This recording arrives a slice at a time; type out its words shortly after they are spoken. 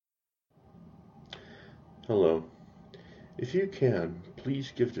Hello. If you can,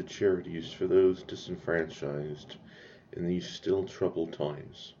 please give to charities for those disenfranchised in these still troubled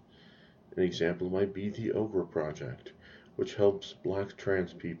times. An example might be the Okra Project, which helps black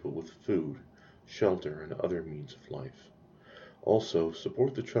trans people with food, shelter, and other means of life. Also,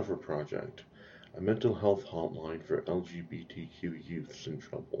 support the Trevor Project, a mental health hotline for LGBTQ youths in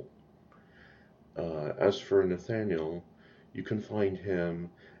trouble. As for Nathaniel, you can find him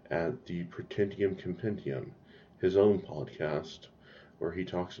at the Pretendium Compendium, his own podcast, where he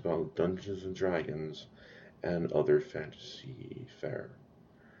talks about Dungeons and Dragons and other fantasy fare.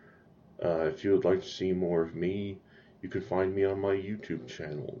 If you would like to see more of me, you can find me on my YouTube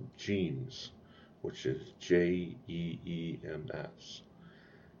channel, Jeems, which is Jeems.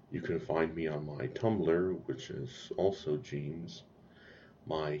 You can find me on my Tumblr, which is also Jeems,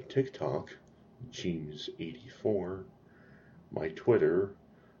 my TikTok, Jeems84, my Twitter,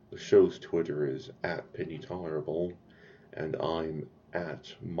 the show's Twitter is @PennyTolerable, and I'm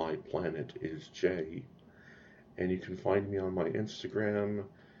at MyPlanetIsJ, and you can find me on my Instagram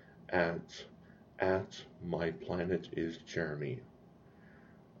at MyPlanetIsJeremy.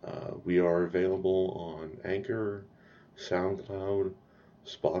 We are available on Anchor, SoundCloud,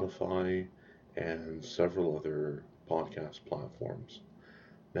 Spotify, and several other podcast platforms.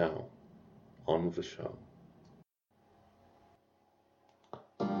 Now, on with the show.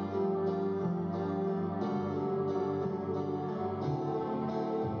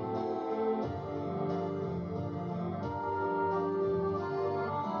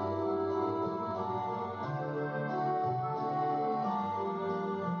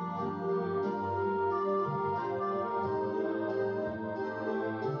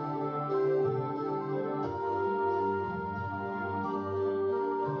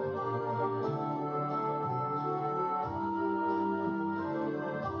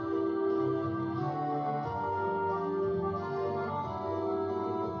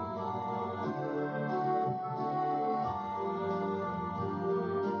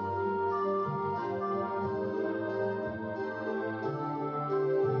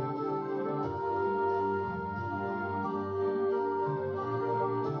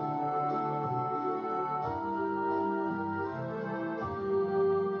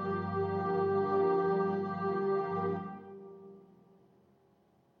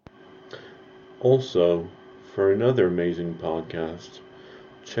 Also, for another amazing podcast,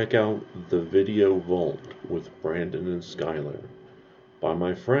 check out The Video Vault with Brandon and Skylar by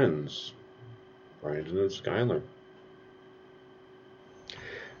my friends, Brandon and Skylar.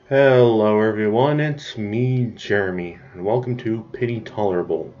 Hello everyone, it's me, Jeremy, and welcome to Penny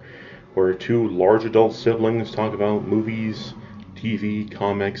Tolerable, where two large adult siblings talk about movies, TV,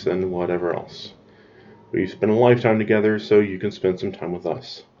 comics, and whatever else. We spend a lifetime together, so you can spend some time with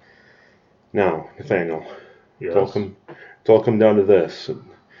us. Now, Nathaniel, Yes. it's all come down to this. It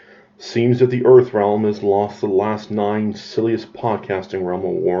seems that the Earth Realm has lost the last 9 Silliest Podcasting Realm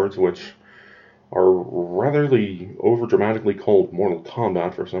Awards, which are ratherly overdramatically called Mortal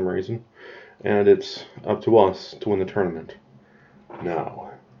Kombat for some reason, and it's up to us to win the tournament.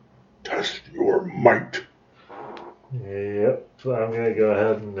 Now, test your might. Yep. So I'm gonna go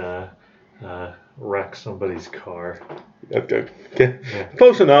ahead and wreck somebody's car. Okay.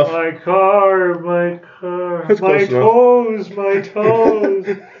 Close enough. My car, my That's my close enough. toes, my toes.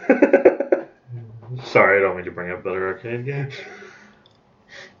 Sorry, I don't mean to bring up better arcade games.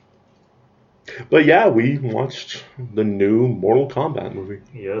 But yeah, we watched the new Mortal Kombat movie.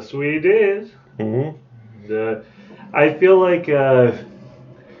 Yes, we did. Mm-hmm. And, I feel like to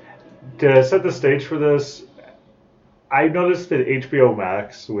set the stage for this, I noticed that HBO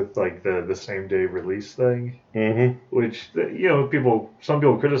Max with like the same day release thing, Mm-hmm. which some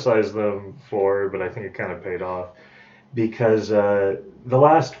people criticize them for, but I think it kind of paid off because the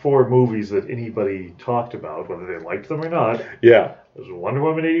last 4 movies that anybody talked about, whether they liked them or not, Yeah. was Wonder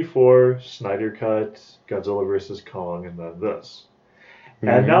Woman 84, Snyder Cut, Godzilla vs. Kong, and then this.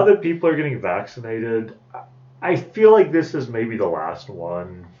 And now that people are getting vaccinated, I feel like this is maybe the last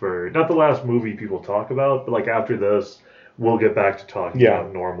one for, not the last movie people talk about, but like after this, we'll get back to talking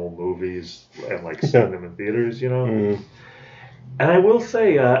about normal movies and like seeing them in theaters, Mm. And I will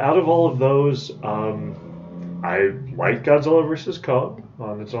say, out of all of those, I like Godzilla vs. Kong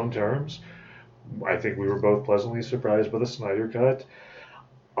on its own terms. I think we were both pleasantly surprised by the Snyder Cut.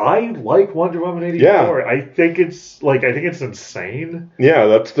 I like Wonder Woman 84. Yeah. I think it's insane. Yeah,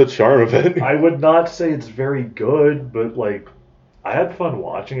 that's the charm of it. I would not say it's very good, but like I had fun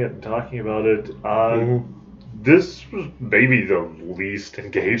watching it and talking about it. This was maybe the least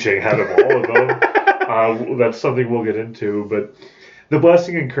engaging out of all of them. That's something we'll get into, but the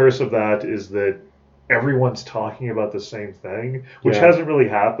blessing and curse of that is that everyone's talking about the same thing, which Yeah. hasn't really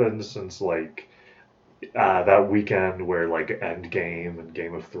happened since like that weekend where like Endgame and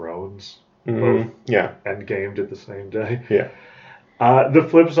Game of Thrones both Yeah. Endgamed at the same day. Yeah. The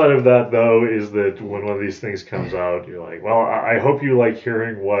flip side of that, though, is that when one of these things comes out, you're like, well, I hope you like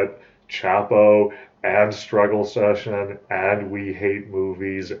hearing what Chapo and Struggle Session and We Hate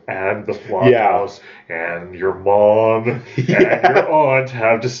Movies and The Flophouse and your mom and your aunt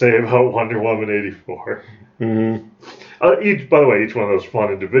have to say about Wonder Woman 84. By the way, each one of those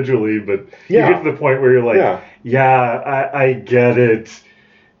fun individually, but you get to the point where you're like, I get it.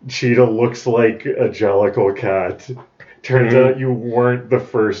 Cheetah looks like a Jellicle cat. Turns out you weren't the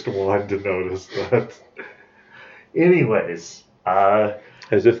first one to notice that. Anyways,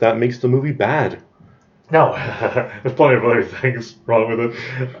 as if that makes the movie bad. No, there's plenty of other things wrong with it.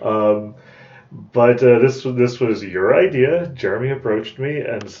 But this was your idea. Jeremy approached me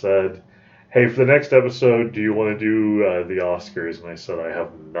and said, hey, for the next episode, do you want to do the Oscars? And I said, I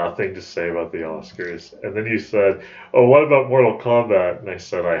have nothing to say about the Oscars. And then you said, oh, what about Mortal Kombat? And I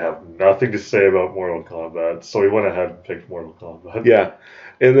said, I have nothing to say about Mortal Kombat. So we went ahead and picked Mortal Kombat. Yeah.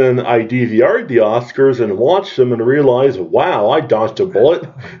 And then I DVR'd the Oscars and watched them and realized, wow, I dodged a bullet.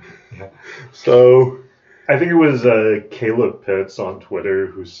 So I think it was Caleb Pitts on Twitter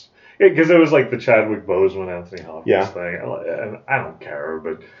who's... Because it was like the Chadwick Boseman, Anthony Hopkins thing. And I don't care,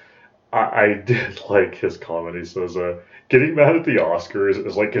 but... I did like his comment. He says, getting mad at the Oscars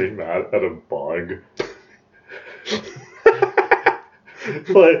is like getting mad at a bug.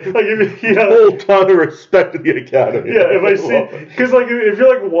 Full ton of respect to the Academy. Yeah, if I see... Because like, if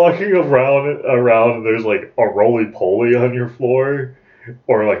you're like walking around and there's like a roly-poly on your floor,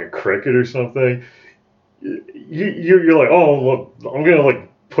 or like a cricket or something, you're like, oh, look, I'm going to like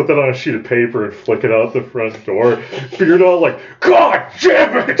put that on a sheet of paper and flick it out the front door. But you're not like, God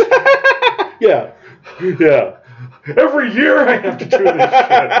damn it! Yeah. Every year I have to do this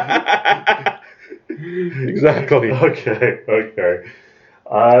shit. Exactly. Okay.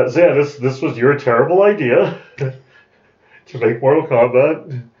 So yeah, this was your terrible idea to make Mortal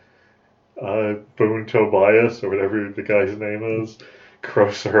Kombat. Boone Tobias, or whatever the guy's name is,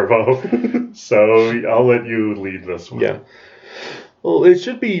 Crow Servo. So I'll let you lead this one. Yeah. Well, it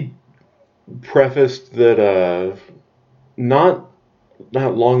should be prefaced that not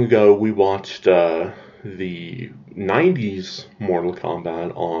long ago we watched the 90s Mortal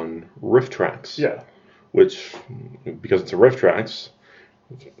Kombat on RiffTrax. Yeah. Which, because it's a RiffTrax,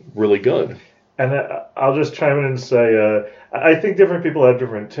 it's really good. And I'll just chime in and say, I think different people have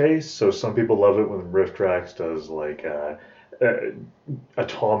different tastes. So some people love it when RiffTrax does like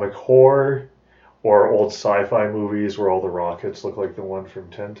atomic horror, or old sci-fi movies where all the rockets look like the one from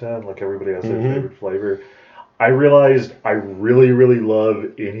Tintin. Like everybody has their favorite flavor. I realized I really, really love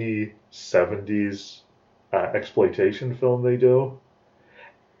any 70s exploitation film they do.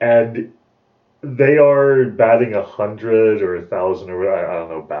 And they are batting 100 or 1,000 or I don't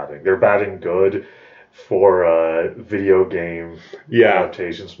know batting. They're batting good for video game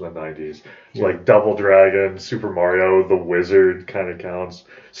adaptations from the 90s. Yeah. Like Double Dragon, Super Mario, The Wizard kind of counts,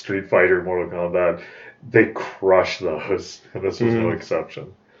 Street Fighter, Mortal Kombat. They crush those, and this was no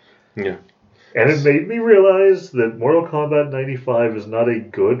exception. Yeah. And it made me realize that Mortal Kombat 95 is not a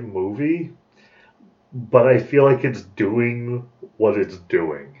good movie, but I feel like it's doing what it's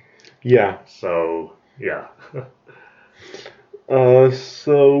doing. Yeah. So, yeah.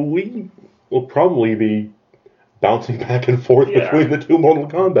 So we will probably be bouncing back and forth between the two Mortal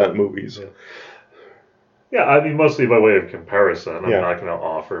Kombat movies. Yeah, I mean, mostly by way of comparison. I'm not going to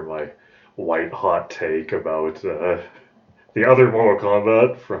offer my white hot take about the other Mortal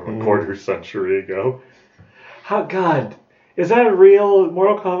Kombat from a quarter century ago. God, is that real?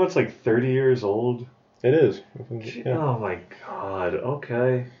 Mortal Kombat's like 30 years old? It is. Yeah. Oh my God,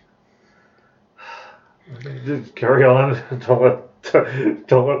 okay. Just carry on.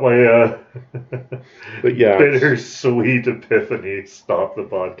 Don't let my bittersweet epiphany stop the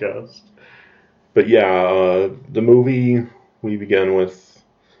podcast. But yeah, the movie we began with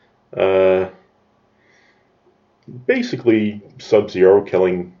basically Sub-Zero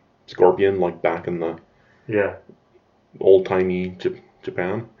killing Scorpion like back in the old-timey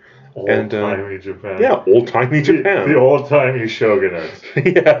Japan. Old-timey Japan. Yeah, old-timey Japan. The old-timey shogunate.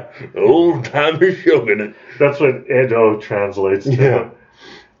 Yeah, old-timey shogunate. That's what Edo translates to. Yeah.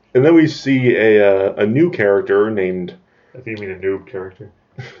 And then we see a new character named... I think you mean a noob character.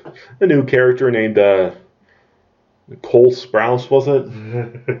 A new character named Cole Sprouse, was it?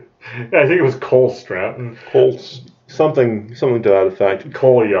 I think it was Cole Stratton. Something to that effect.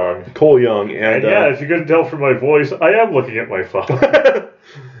 Cole Young. And if you couldn't tell from my voice, I am looking at my phone.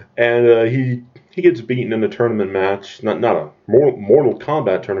 And he he gets beaten in a tournament match, not a Mortal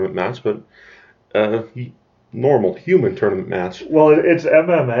Kombat tournament match, but normal human tournament match. Well, it's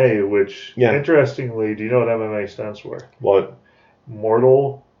MMA, which, Yeah. Interestingly, do you know what MMA stands for? What?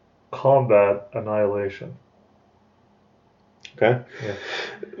 Mortal Kombat Annihilation. Okay. Yeah.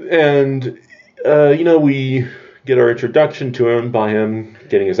 And, we get our introduction to him by him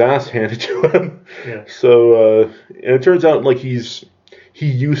getting his ass handed to him. Yeah. So, and it turns out like he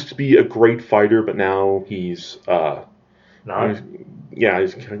used to be a great fighter, but now he's Not.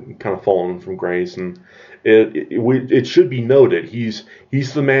 he's kind of fallen from grace, and it should be noted he's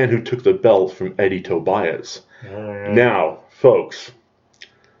the man who took the belt from Eddie Tobias. Yeah. Now, folks,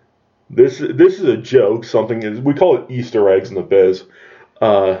 this is a joke. We call it Easter eggs in the biz.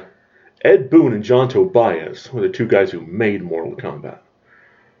 Ed Boon and John Tobias were the two guys who made Mortal Kombat.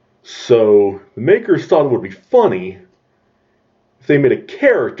 So the makers thought it would be funny if they made a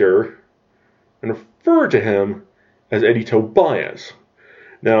character and referred to him as Eddie Tobias.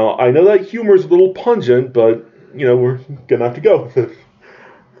 Now, I know that humor is a little pungent, but, we're going to have to go with it.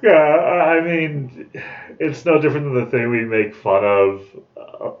 Yeah, I mean, it's no different than the thing we make fun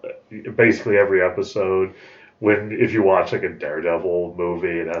of basically every episode. If you watch like a Daredevil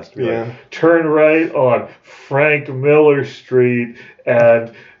movie, it has to be like, turn right on Frank Miller Street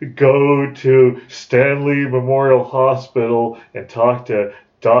and go to Stanley Memorial Hospital and talk to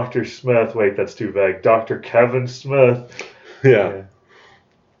Dr. Smith. Wait, that's too vague. Dr. Kevin Smith. Yeah.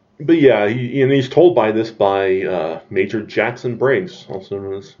 But yeah, he's told by Major Jackson Briggs, also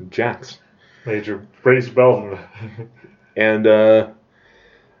known as Jax. Major Briggs Belden. And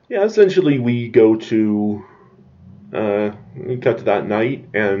essentially we go to we cut to that night,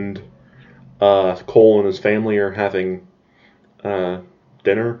 and Cole and his family are having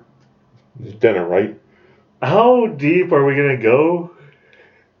dinner. Dinner, right? How deep are we gonna go?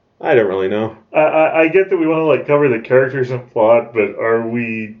 I don't really know. I get that we want to cover the characters and plot, but are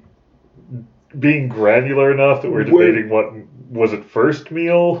we being granular enough that we're debating what was it, first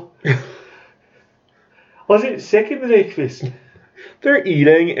meal? Was it second breakfast? They're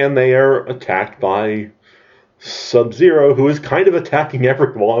eating, and they are attacked by Sub-Zero, who is kind of attacking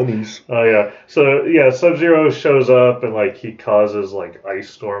everyone. Oh yeah. So yeah, Sub-Zero shows up and he causes ice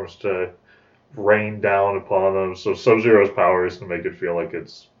storms to rain down upon them. So Sub-Zero's power is to make it feel like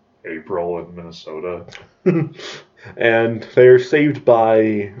it's April in Minnesota. And they're saved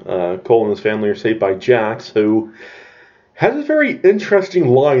by Cole and his family are saved by Jax, who has a very interesting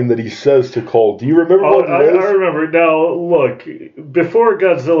line that he says to Cole. Do you remember what it is? I remember. Now, look, before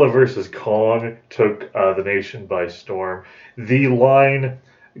Godzilla vs. Kong took the nation by storm, the line,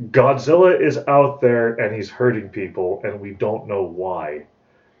 Godzilla is out there and he's hurting people and we don't know why,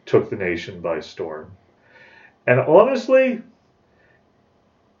 took the nation by storm. And honestly,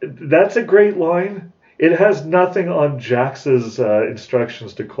 that's a great line. It has nothing on Jax's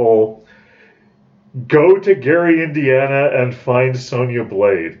instructions to Cole. Go to Gary, Indiana, and find Sonya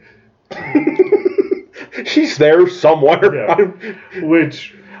Blade. She's there somewhere. Yeah.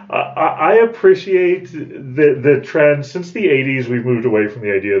 Which I appreciate the trend. Since the 80s, we've moved away from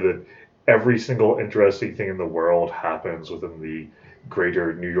the idea that every single interesting thing in the world happens within the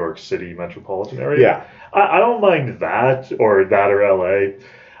greater New York City metropolitan area. Yeah. I don't mind that or LA.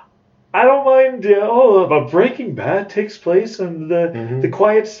 I don't mind, Breaking Bad takes place in the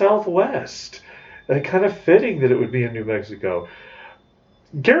quiet Southwest. Kind of fitting that it would be in New Mexico.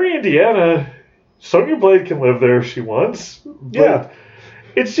 Gary, Indiana, Sonya Blade can live there if she wants. But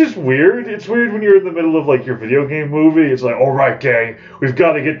it's just weird. It's weird when you're in the middle of your video game movie. It's all right, gang, we've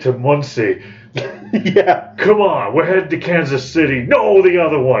got to get to Muncie. Yeah. Come on, we're headed to Kansas City. No, the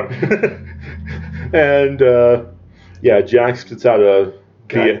other one. And, Jax gets out a...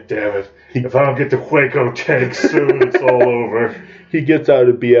 God damn it. If I don't get the Waco tank soon, it's all over. He gets out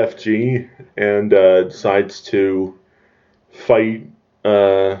of BFG and decides to fight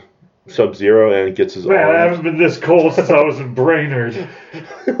Sub-Zero and gets his arm. I haven't been this cold since I was in Brainerd.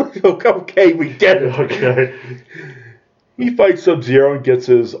 Okay, we get it. Okay. He fights Sub-Zero and gets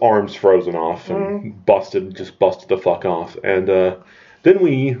his arms frozen off and busted the fuck off. And then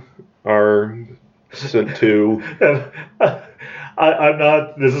we are sent to... I'm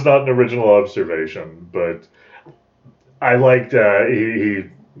not. This is not an original observation, but I liked. He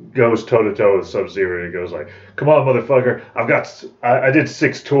goes toe to toe with Sub-Zero. And he goes "Come on, motherfucker! I did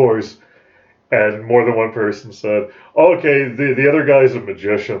 6 tours," and more than one person said, "Okay, the other guy's a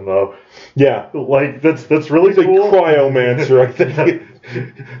magician, though." Yeah, that's really cool. Cryomancer, I think.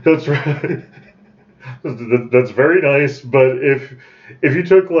 That's right. That's very nice. But if you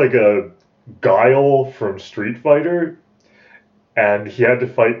took a Guile from Street Fighter and he had to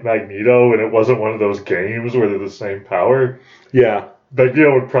fight Magneto, and it wasn't one of those games where they're the same power, Yeah.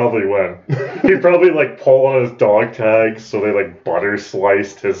 Magneto would probably win. He'd probably like pull on his dog tags so they like butter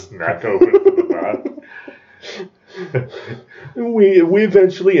sliced his neck open for the bat. We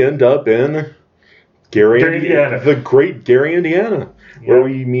eventually end up in Gary, Indiana. The great Gary, Indiana, where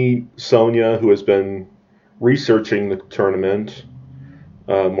we meet Sonya, who has been researching the tournament,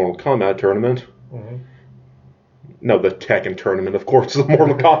 Mortal Kombat tournament. Mm-hmm. No, the Tekken tournament, of course, the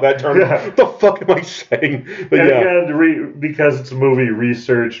Mortal Kombat tournament. Yeah. What the fuck am I saying? But and because it's a movie,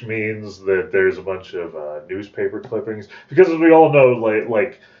 research means that there's a bunch of newspaper clippings. Because as we all know,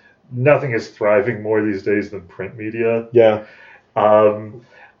 like nothing is thriving more these days than print media. Yeah.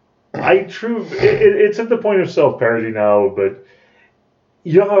 It's at the point of self-parody now, but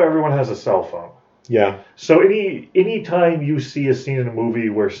you know how everyone has a cell phone? Yeah. So any time you see a scene in a movie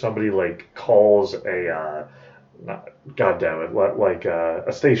where somebody like calls a God damn it, like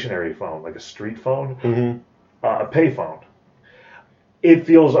a stationary phone, like a street phone, mm-hmm. A payphone, it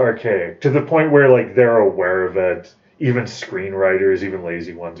feels archaic to the point where like they're aware of it. Even screenwriters, even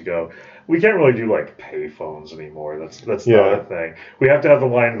lazy ones go, we can't really do like payphones anymore. That's not a thing. We have to have the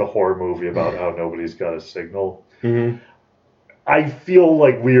line in the horror movie about how nobody's got a signal. Mm-hmm. I feel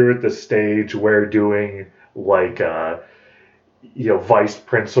like we're at the stage where doing like vice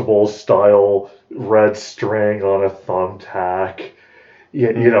principal style red string on a thumbtack.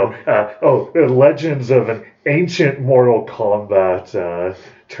 Legends of an ancient Mortal Kombat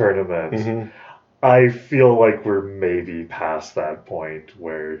tournament. Mm-hmm. I feel like we're maybe past that point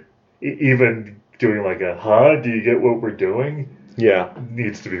where even doing like do you get what we're doing? Yeah.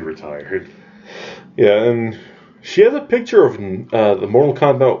 Needs to be retired. Yeah, and she has a picture of the Mortal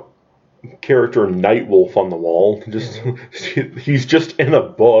Kombat character Nightwolf on the wall. Just he's just in a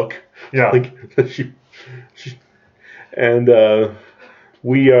book. Yeah. Like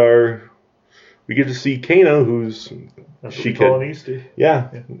we get to see Kano, who's Kano,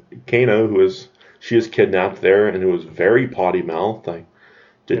 she is kidnapped there, and who was very potty mouthed. I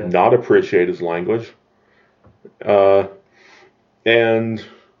did not appreciate his language. And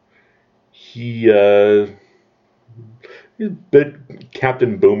he's a bit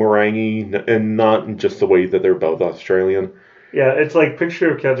Captain Boomerangy, and not just the way that they're both Australian. Yeah, it's like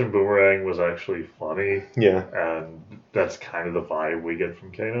picture of Captain Boomerang was actually funny. Yeah. And that's kind of the vibe we get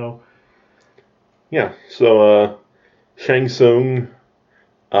from Kano. Yeah, so Shang Tsung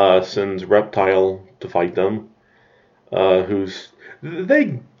sends Reptile to fight them.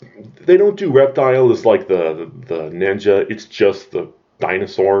 They don't do Reptile as like the ninja. It's just the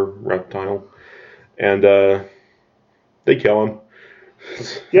dinosaur Reptile, and they kill him.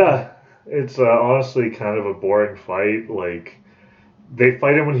 Yeah, it's honestly kind of a boring fight. Like they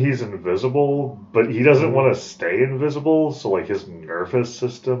fight him when he's invisible, but he doesn't want to stay invisible. So like his nervous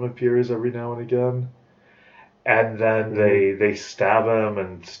system appears every now and again. And then they stab him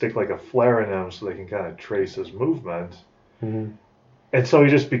and stick like a flare in him so they can kind of trace his movement. Mm-hmm. And so he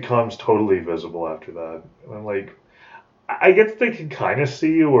just becomes totally visible after that. And I'm like, I guess they can kind of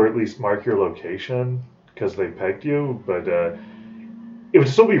see you or at least mark your location because they pegged you, but it would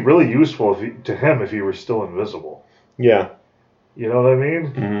still be really useful to him if he were still invisible. Yeah. You know what I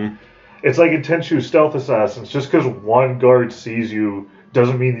mean? Mm-hmm. It's like in Tenchu Stealth Assassins. Just because one guard sees you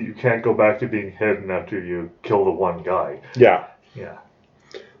doesn't mean that you can't go back to being hidden after you kill the one guy. Yeah. Yeah.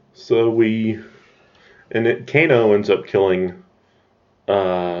 So Kano ends up killing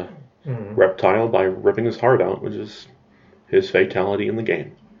Reptile by ripping his heart out, which is his fatality in the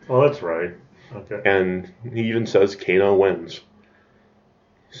game. Oh, that's right. Okay. And he even says Kano wins.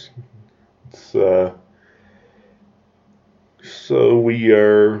 So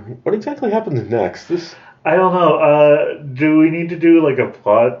what exactly happens next? I don't know. Do we need to do like a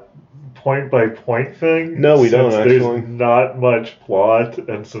plot point-by-point thing? No, we don't, actually. There's not much plot,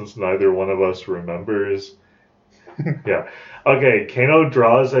 and since neither one of us remembers. Yeah. Okay, Kano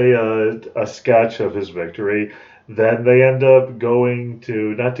draws a sketch of his victory. Then they end up going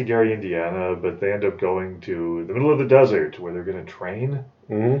to, not to Gary, Indiana, but they end up going to the middle of the desert where they're going to train.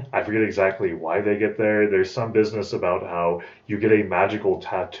 Mm-hmm. I forget exactly why they get there. There's some business about how you get a magical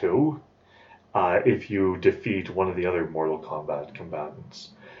tattoo if you defeat one of the other Mortal Kombat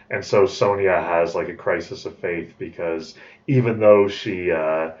combatants. And so Sonya has like a crisis of faith because even though she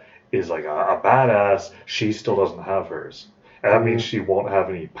is like a badass, she still doesn't have hers. And that means she won't have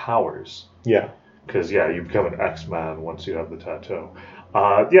any powers. Yeah. Because, you become an X-Man once you have the tattoo.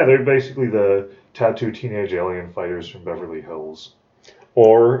 They're basically the tattoo teenage alien fighters from Beverly Hills.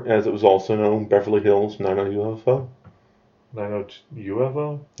 Or, as it was also known, Beverly Hills 902UFO. 902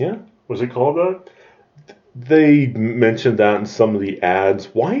 UFO? Yeah. Was it called that? They mentioned that in some of the ads.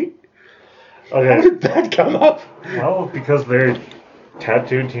 Why? How Okay. did that come up? Well, because they're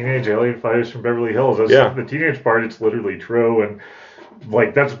tattooed teenage alien fighters from Beverly Hills. That's Yeah. the teenage part. It's literally true, and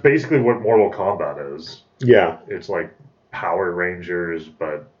like that's basically what Mortal Kombat is. Yeah. It's like Power Rangers,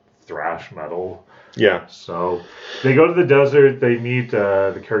 but thrash metal. Yeah. So they go to the desert. They meet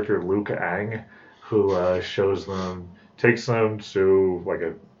the character Luke Ang, who takes them to like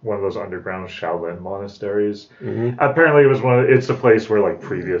one of those underground Shaolin monasteries. Mm-hmm. Apparently, it's a place where like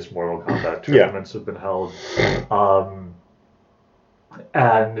previous Mortal Kombat tournaments have been held.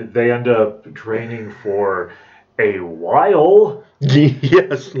 And they end up training for a while.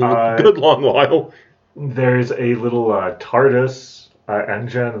 Yes. Good long while. There's a little TARDIS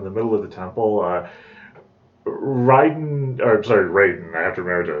engine in the middle of the temple. Raiden. I have to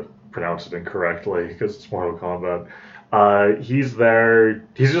remember to pronounce it incorrectly because it's Mortal Kombat. He's there.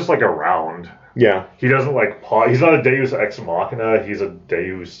 He's just like around. Yeah. He doesn't like pause. He's not a Deus Ex Machina. He's a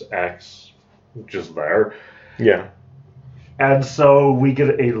Deus Ex just there. Yeah. And so we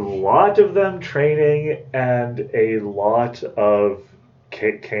get a lot of them training and a lot of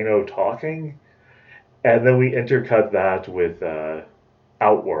Kano talking. And then we intercut that with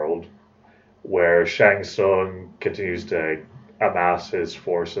Outworld, where Shang Tsung continues to amass his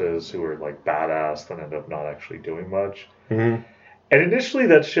forces who are like badass, then end up not actually doing much. Mm-hmm. And initially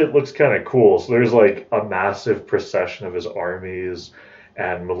that shit looks kind of cool. So there's like a massive procession of his armies,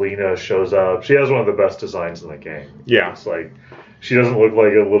 and Melina shows up. She has one of the best designs in the game. Yeah. It's like, she doesn't look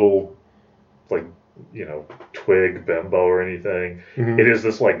like a little, like, twig bimbo or anything. Mm-hmm. It is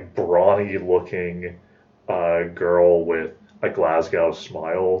this like brawny looking girl with a Glasgow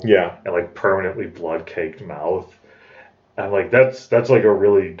smile. Yeah. And like permanently blood caked mouth. And like that's like a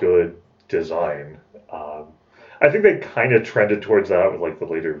really good design. I think they kind of trended towards that with like the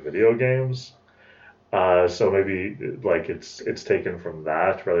later video games. So maybe like it's taken from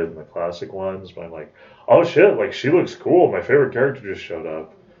that rather than the classic ones. But I'm like, oh shit, like she looks cool. My favorite character just showed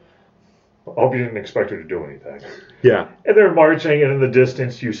up. I hope you didn't expect her to do anything. Yeah. And they're marching, and in the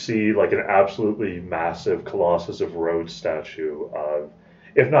distance you see like an absolutely massive Colossus of Rhodes statue of,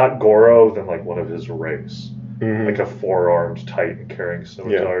 if not Goro, then like one of his race. Mm-hmm. Like a four-armed titan carrying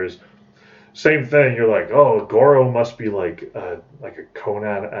scimitars. Yeah. Same thing, you're like, oh, Goro must be like a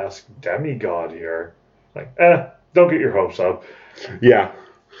Conan-esque demigod here. Like, don't get your hopes up. Yeah.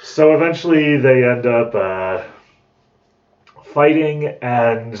 So eventually they end up fighting,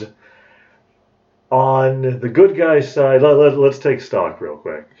 and on the good guy side, let's take stock real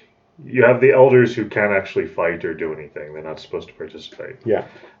quick. You have the elders who can't actually fight or do anything. They're not supposed to participate. Yeah.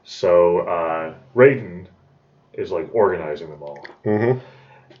 So Raiden is like organizing them all. Mm-hmm.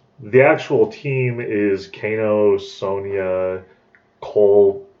 The actual team is Kano, Sonya,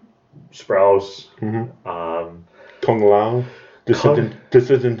 Cole, Sprouse. Mm-hmm. Kung Lao,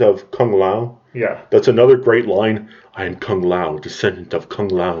 descendant of Kung Lao. Yeah. That's another great line. I am Kung Lao, descendant of Kung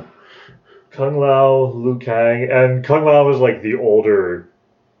Lao. Kung Lao, Liu Kang, and Kung Lao is like the older.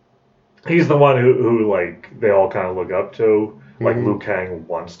 He's the one who like they all kind of look up to. Like Liu Kang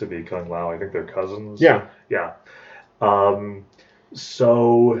wants to be Kung Lao. I think they're cousins. Yeah. Yeah.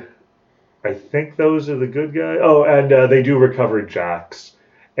 So I think those are the good guys. Oh, and they do recover Jax,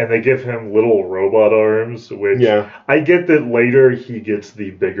 and they give him little robot arms, which I get that later he gets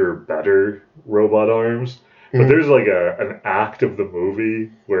the bigger, better robot arms. But there's like an act of the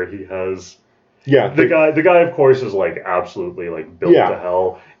movie where he has the guy of course is like absolutely like built to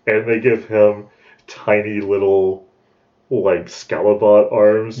hell, and they give him tiny little like Skelebot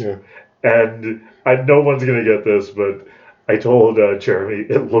arms, and no one's gonna get this, but I told Jeremy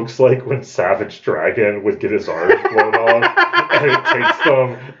it looks like when Savage Dragon would get his arms blown off, and it takes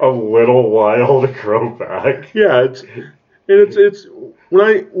them a little while to grow back. Yeah, it's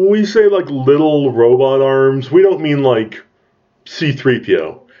when we say like little robot arms, we don't mean like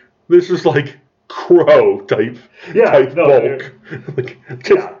C-3PO. This is like Crow type bulk. Like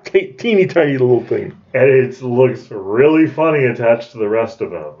just teeny tiny little thing. And it looks really funny attached to the rest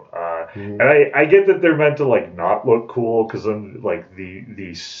of them. And I get that they're meant to like not look cool because then like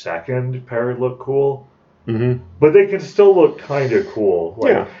the second pair look cool. Mm-hmm. But they can still look kind of cool.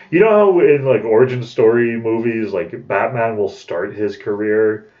 Like, you know how in like origin story movies, like Batman will start his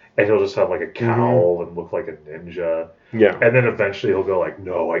career and he'll just have like a cowl and look like a ninja. Yeah. And then eventually he'll go like,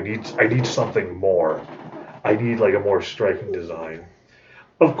 no, I need something more. I need like a more striking design.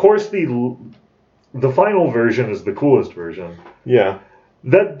 Of course, the final version is the coolest version. Yeah.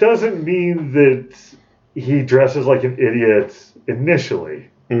 That doesn't mean that he dresses like an idiot initially.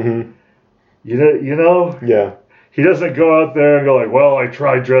 Mm-hmm. You know? Yeah. He doesn't go out there and go like, well, I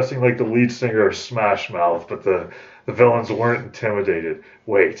tried dressing like the lead singer of Smash Mouth, but the villains weren't intimidated.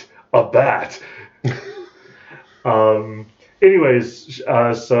 Wait, a bat. Anyways,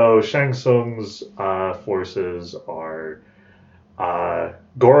 so Shang Tsung's forces are...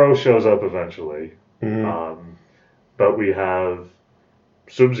 Goro shows up eventually. But we have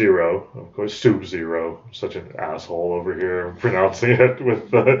Sub-Zero, of course, Sub-Zero, such an asshole over here pronouncing it with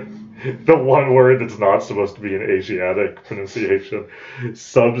the one word that's not supposed to be an Asiatic pronunciation.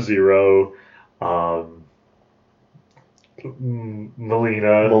 Sub-Zero,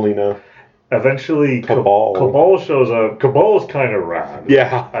 Melina. Eventually, Cabal. Cabal shows up. Cabal is kind of rad.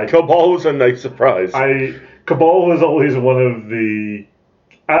 Yeah, Cabal was a nice surprise. Cabal was always one of the...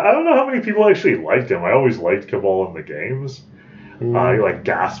 I don't know how many people actually liked him. I always liked Cabal in the games. Like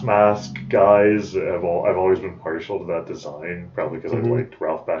gas mask guys. I've always been partial to that design, probably because I liked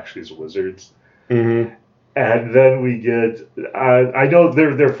Ralph Bakshi's Wizards. And then we get... I know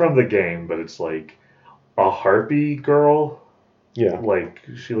they're from the game, but it's like a harpy girl. Yeah. Like,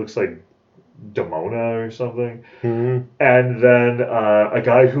 she looks like Demona or something. And then a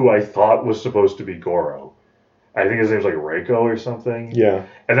guy who I thought was supposed to be Goro. I think his name's like Reiko or something. Yeah.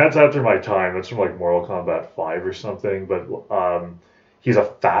 And that's after my time. That's from like Mortal Kombat 5 or something. But he's a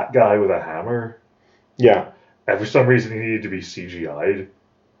fat guy with a hammer. Yeah. And for some reason he needed to be CGI'd.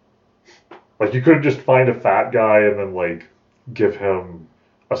 Like, you couldn't just find a fat guy and then like give him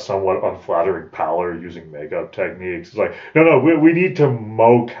a somewhat unflattering pallor using makeup techniques. It's like, no, we need to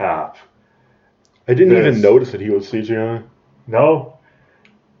mocap. I didn't even notice that he was CGI. No.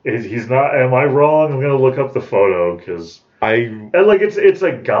 He's not. Am I wrong? I'm gonna look up the photo because and like it's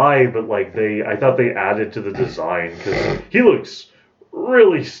a guy, but like I thought they added to the design because he looks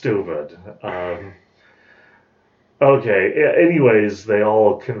really stupid. Okay. Anyways, they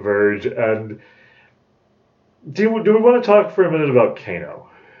all converge, and do we want to talk for a minute about Kano?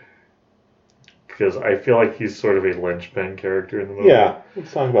 Because I feel like he's sort of a linchpin character in the movie. Yeah,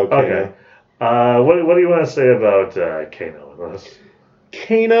 let's talk about Kano. Okay. What do you want to say about Kano?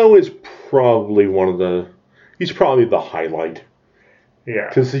 Kano is probably he's probably the highlight. Yeah.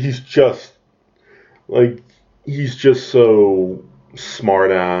 Because he's just so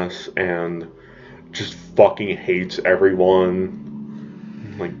smart ass and just fucking hates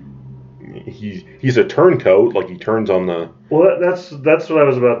everyone. Like, he's a turncoat, like he turns on the... Well, that's what I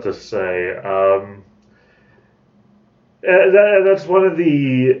was about to say. That's one of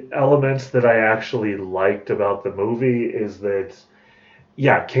the elements that I actually liked about the movie is that,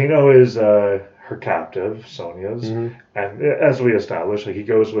 yeah, Kano is her captive, Sonya's, and as we established, like, he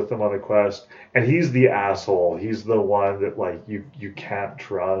goes with them on a quest, and he's the asshole. He's the one that like you can't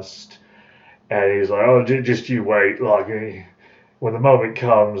trust, and he's like, oh, just you wait, like, when the moment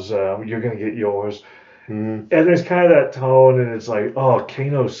comes, you're gonna get yours. And there's kind of that tone, and it's like, oh,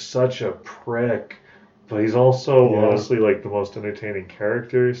 Kano's such a prick. But he's also honestly like the most entertaining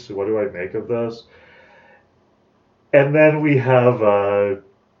character, so what do I make of this? And then we have,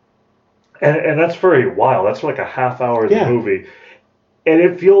 and that's for a while, that's for like a half hour of the movie. And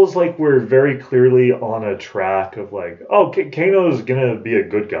it feels like we're very clearly on a track of like, oh, Kano's gonna be a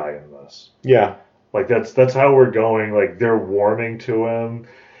good guy in this. Yeah. Like that's how we're going, like they're warming to him.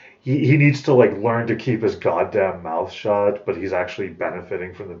 He needs to like learn to keep his goddamn mouth shut, but he's actually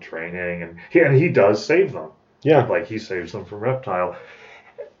benefiting from the training, and he does save them. Yeah, like he saves them from Reptile.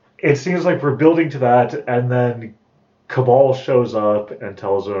 It seems like we're building to that, and then Cabal shows up and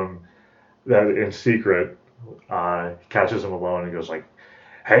tells him that in secret, catches him alone and goes like,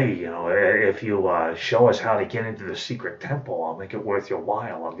 "Hey, if you show us how to get into the secret temple, I'll make it worth your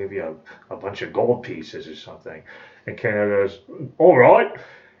while. I'll give you a bunch of gold pieces or something." And Kano goes, "All right."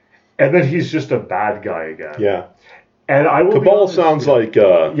 And then he's just a bad guy again. Yeah. And I will Cabal sounds like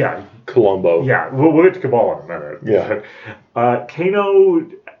Columbo. Yeah, we'll get to Cabal in a minute. Yeah. Kano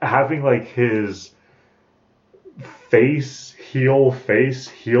having like his face heel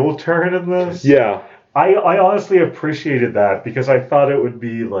turn in this. Yeah. I honestly appreciated that because I thought it would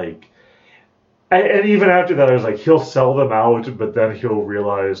be like, and even after that I was like, he'll sell them out, but then he'll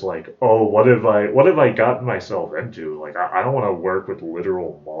realize like, oh, what have I gotten myself into? Like, I don't want to work with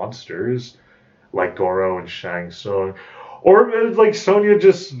literal monsters like Goro and Shang Tsung. Or like Sonya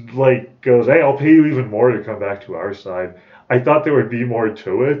just like goes, hey, I'll pay you even more to come back to our side. I thought there would be more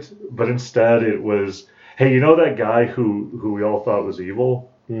to it, but instead it was, hey, you know that guy who we all thought was evil?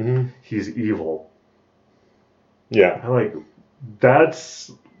 Mm-hmm. He's evil. Yeah. I'm like,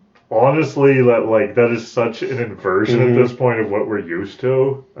 that's honestly, that is such an inversion at this point of what we're used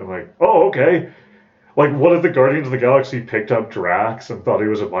to. I'm like, oh, okay. Like, what if the Guardians of the Galaxy picked up Drax and thought he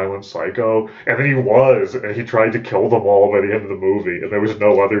was a violent psycho, and then he was, and he tried to kill them all by the end of the movie, and there was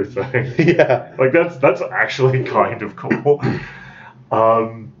no other thing? Yeah. Like, that's actually kind of cool.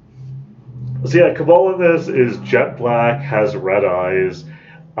 So yeah, Cabal in this is jet black, has red eyes,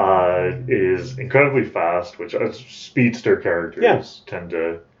 is incredibly fast, which speedster characters tend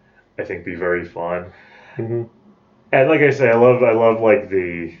to, I think, be very fun. Mm-hmm. And like I say, I love like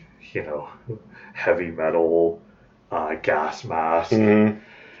the, you know, heavy metal, gas mask,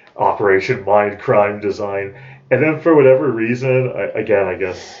 Operation Mindcrime design. And then for whatever reason, I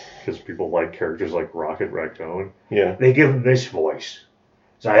guess because people like characters like Rocket Raccoon, they give him this voice.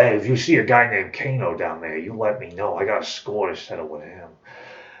 So, hey, if you see a guy named Kano down there, you let me know. I got a score to settle with him.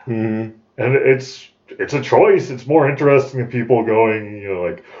 Mm-hmm. And it's a choice. It's more interesting than people going, you know,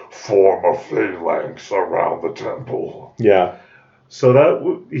 like, form a phalanx around the temple. Yeah.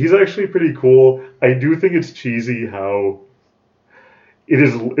 So he's actually pretty cool. I do think it's cheesy how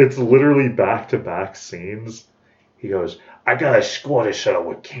it's literally back-to-back scenes. He goes, I got a score to settle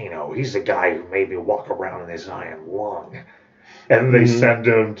with Kano. He's the guy who made me walk around in his iron lung. And they send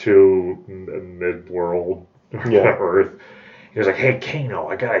him to Midworld, Earth. He was like, hey, Kano,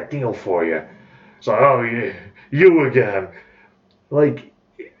 I got a deal for you. So, oh, yeah, you again. Like,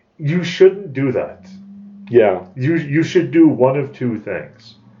 you shouldn't do that. Yeah. You should do one of two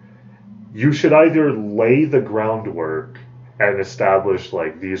things. You should either lay the groundwork and establish,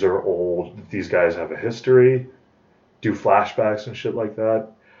 like, these are old, these guys have a history, do flashbacks and shit like that.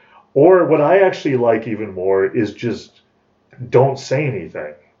 Or what I actually like even more is just don't say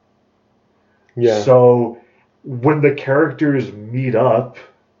anything. Yeah. So when the characters meet up,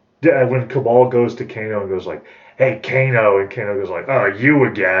 when Cabal goes to Kano and goes like, hey, Kano, and Kano goes like, oh, you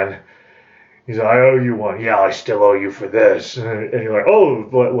again. He's like, I owe you one. Yeah, I still owe you for this. And you're like, oh,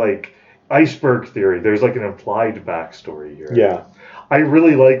 like iceberg theory. There's like an implied backstory here. Yeah. I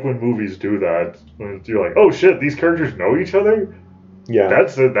really like when movies do that. When you're like, oh shit, these characters know each other? Yeah.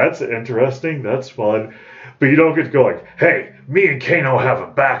 That's interesting. That's fun. But you don't get to go like, hey, me and Kano have a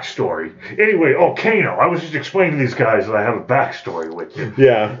backstory. Anyway, oh, Kano, I was just explaining to these guys that I have a backstory with you.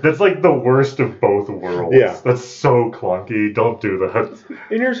 Yeah. That's like the worst of both worlds. Yeah. That's so clunky. Don't do that.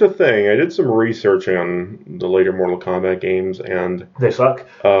 And here's the thing. I did some research on the later Mortal Kombat games, and they suck.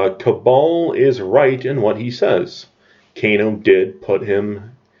 Cabal is right in what he says. Kano did put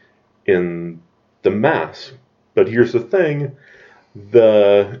him in the mask. But here's the thing.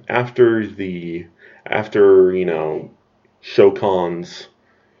 After, you know, Shao Kahn's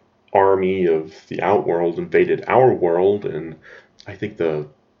army of the Outworld invaded our world, and I think the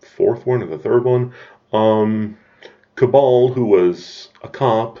fourth one or the third one, Cabal, who was a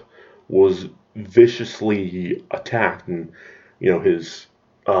cop, was viciously attacked, and, you know, his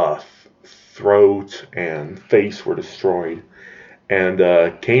throat and face were destroyed. And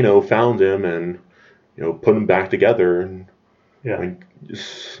Kano found him and, you know, put him back together, and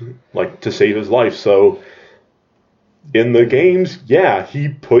like to save his life. So in the games, yeah, he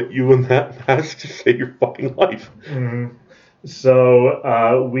put you in that mask to save your fucking life. Mm-hmm.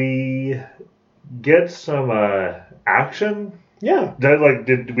 So we get some action. Yeah.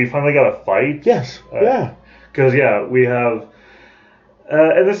 Did we finally get a fight? Yes. Yeah. Because we have,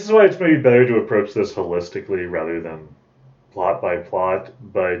 and this is why it's maybe better to approach this holistically rather than plot by plot.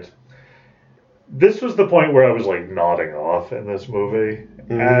 But this was the point where I was like nodding off in this movie,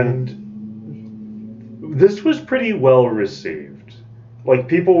 and this was pretty well received. Like,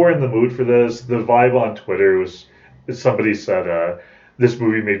 people were in the mood for this. The vibe on Twitter was, somebody said, this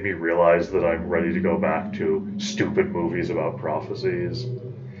movie made me realize that I'm ready to go back to stupid movies about prophecies.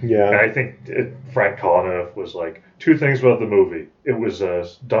 Yeah. And I think Frank Conniff was like, two things about the movie. It was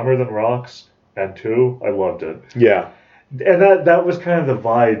dumber than rocks, and two, I loved it. Yeah. And that was kind of the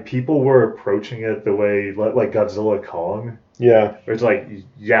vibe. People were approaching it the way, like Godzilla Kong. Yeah. Where it's like,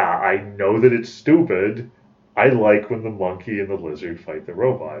 yeah, I know that it's stupid. I like when the monkey and the lizard fight the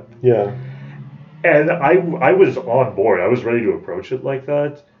robot. Yeah. And I was on board. I was ready to approach it like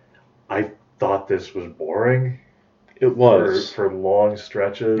that. I thought this was boring. It was. For long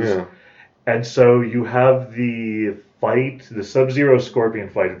stretches. Yeah. And so you have the fight, the Sub-Zero Scorpion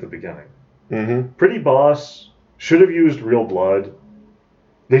fight at the beginning. Mm-hmm. Pretty boss. Should have used real blood.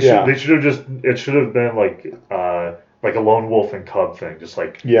 They should have just, it should have been like a lone wolf and cub thing, just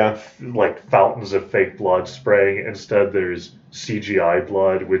like fountains of fake blood spraying. Instead, there's CGI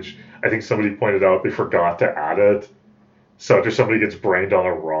blood, which I think somebody pointed out they forgot to add it. So after somebody gets brained on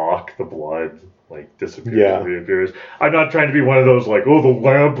a rock, the blood like disappears and reappears. I'm not trying to be one of those like, oh, the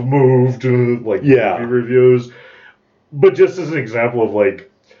lamp moved, movie reviews, but just as an example of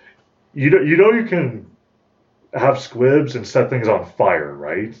like, you can have squibs and set things on fire,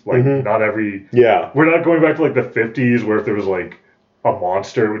 right? Like not every Yeah. We're not going back to like the 50s where if there was like a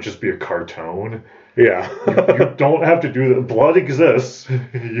monster, it would just be a cartoon. Yeah. You don't have to do that. Blood exists.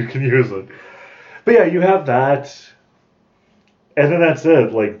 You can use it. But yeah, you have that, and then that's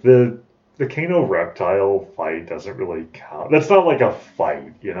it. Like the Kano reptile fight doesn't really count. That's not like a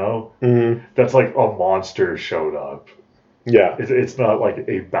fight, you know. That's like a monster showed up. Yeah. It's not like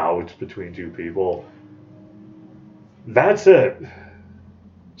a bout between two people. That's it.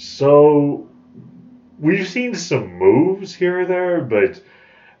 So we've seen some moves here or there, but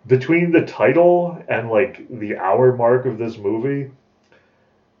between the title and like the hour mark of this movie,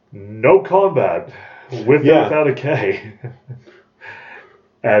 no combat with or without a K.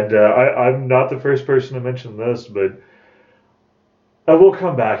 And I'm not the first person to mention this, but I will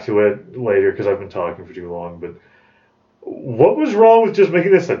come back to it later because I've been talking for too long. But what was wrong with just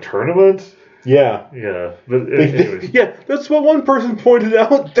making this a tournament? Yeah. Yeah. But anyways. Yeah, that's what one person pointed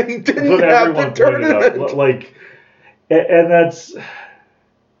out. They didn't have the tournament. Like, and that's...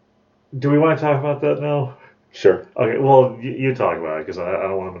 Do we want to talk about that now? Sure. Okay, well, you talk about it because I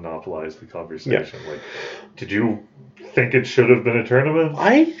don't want to monopolize the conversation. Yeah. Like, did you think it should have been a tournament?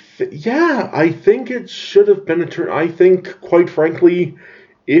 I think it should have been a tournament. I think, quite frankly,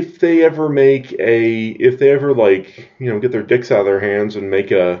 if they ever like, get their dicks out of their hands and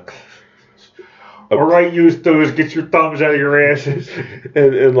make a all right, you those, get your thumbs out of your asses,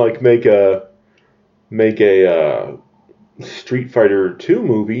 and like make a Street Fighter 2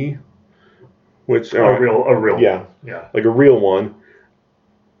 movie. Which a real one. Yeah, like a real one.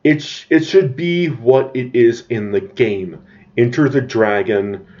 It should be what it is in the game. Enter the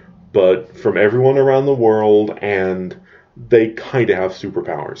Dragon, but from everyone around the world, and they kind of have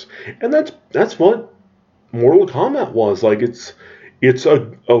superpowers. And that's what Mortal Kombat was. Like it's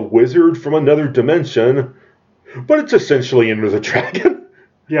a wizard from another dimension, but it's essentially Enter the Dragon.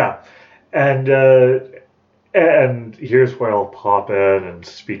 Yeah, and here's where I'll pop in and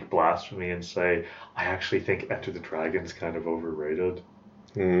speak blasphemy and say, I actually think Enter the Dragon's kind of overrated.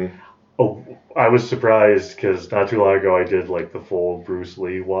 Oh, I was surprised because not too long ago I did like the full Bruce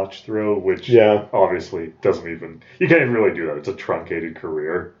Lee watch through, which obviously doesn't even, you can't even really do that. It's a truncated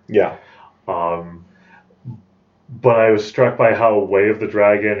career. Yeah. But I was struck by how Way of the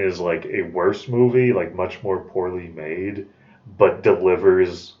Dragon is like a worse movie, like much more poorly made, but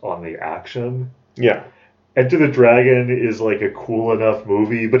delivers on the action. Yeah. Enter the Dragon is like a cool enough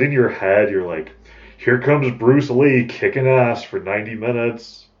movie, but in your head you're like, here comes Bruce Lee kicking ass for 90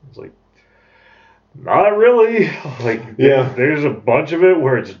 minutes. It's like, not really. Like, there's a bunch of it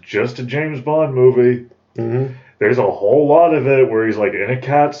where it's just a James Bond movie. There's a whole lot of it where he's like in a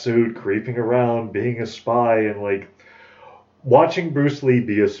cat suit, creeping around, being a spy, and like watching Bruce Lee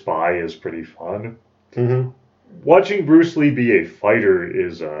be a spy is pretty fun. Watching Bruce Lee be a fighter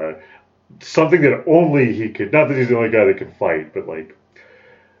is something that only he could, not that he's the only guy that can fight, but like,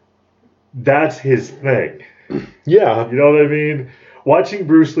 that's his thing. Yeah. You know what I mean? Watching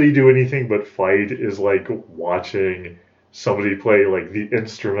Bruce Lee do anything but fight is like watching somebody play like the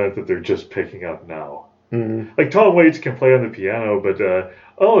instrument that they're just picking up now. Like Tom Waits can play on the piano, but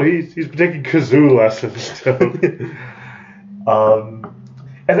he's been taking kazoo lessons too.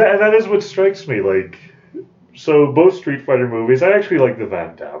 And that is what strikes me. Like, so both Street Fighter movies, I actually like the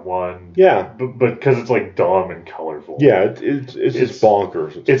Van Damme one. Yeah. But because it's like dumb and colorful. Yeah, it's just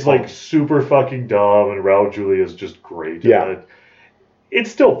bonkers. It's like super fucking dumb, and Raul Julia is just great. Yeah.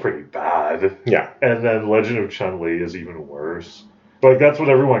 It's still pretty bad. Yeah. And then Legend of Chun-Li is even worse. Like, that's what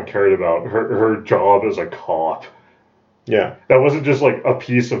everyone cared about. Her job as a cop. Yeah. That wasn't just like a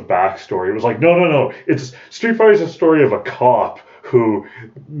piece of backstory. It was like, no. It's Street Fighter is a story of a cop who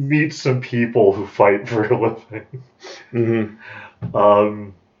meets some people who fight for a living.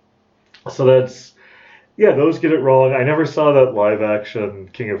 So that's, those get it wrong. I never saw that live action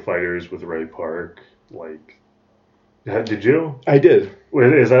King of Fighters with Ray Park. Like, did you? I did.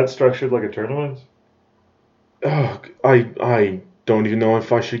 Is that structured like a tournament? Oh, I don't even know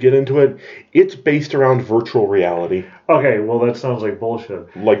if I should get into it. It's based around virtual reality. Okay, well that sounds like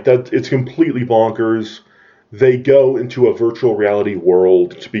bullshit. Like that, it's completely bonkers. They go into a virtual reality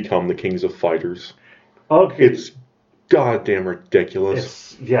world to become the kings of fighters. Okay. It's goddamn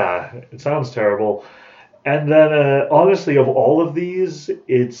ridiculous. It sounds terrible. And then, honestly, of all of these,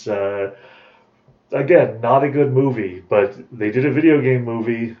 it's, again, not a good movie, but they did a video game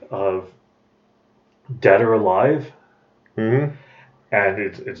movie of Dead or Alive. And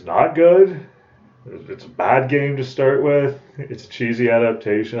it's not good. It's a bad game to start with. It's a cheesy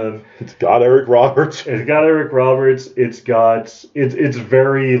adaptation. It's got Eric Roberts. It's got Eric Roberts. It's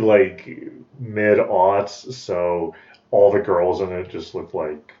very like mid-aughts, so all the girls in it just look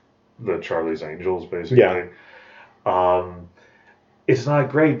like the Charlie's Angels, basically. Yeah. It's not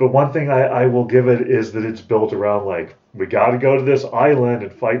great, but one thing I will give it is that it's built around like, we got to go to this island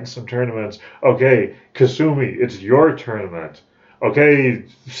and fight in some tournaments. Okay, Kasumi, it's your tournament. Okay,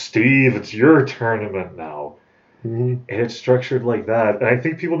 Steve, it's your tournament now. Mm-hmm. And it's structured like that. And I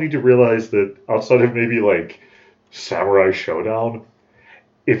think people need to realize that outside of maybe like Samurai Showdown,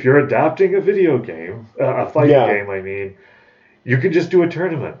 if you're adapting a video game, a fighting game, I mean, you can just do a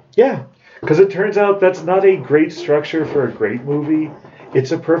tournament. Yeah. Because it turns out that's not a great structure for a great movie.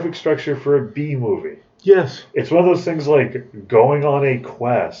 It's a perfect structure for a B movie. Yes. It's one of those things like going on a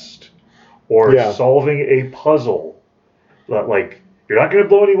quest or solving a puzzle. That, like, you're not going to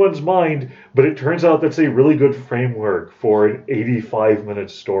blow anyone's mind, but it turns out that's a really good framework for an 85-minute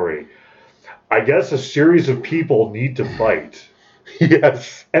story. I guess a series of people need to fight.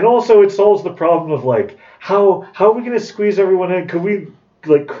 Yes. And also it solves the problem of, like, how are we going to squeeze everyone in? Could we...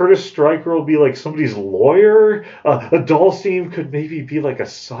 Like, Curtis Stryker will be like somebody's lawyer. Dhalsim could maybe be like a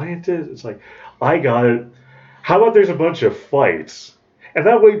scientist. It's like, I got it. How about there's a bunch of fights? And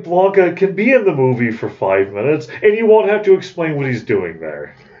that way Blanca can be in the movie for 5 minutes and you won't have to explain what he's doing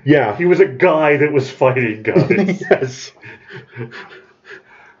there. Yeah. He was a guy that was fighting guys. Yes.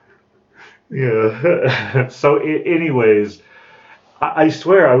 Yeah. So, anyways, I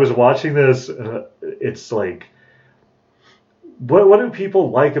swear I was watching this. It's like, What do people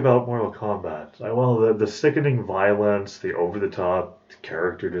like about Mortal Kombat? Well, the sickening violence, the over-the-top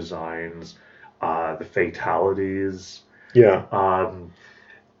character designs, the fatalities, the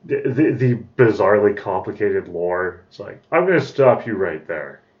bizarrely complicated lore. It's like, I'm going to stop you right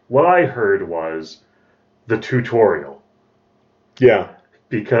there. What I heard was the tutorial. Yeah.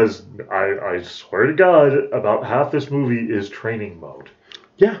 Because I swear to God, about half this movie is training mode.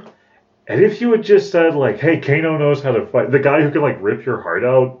 Yeah. And if you had just said, like, hey, Kano knows how to fight, the guy who can, like, rip your heart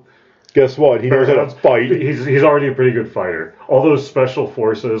out. Guess what? He knows how to fight. He's already a pretty good fighter. All those special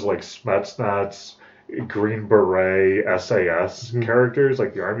forces, like Spetsnaz, Green Beret, SAS characters,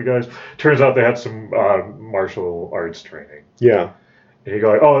 like the army guys, turns out they had some martial arts training. Yeah. And you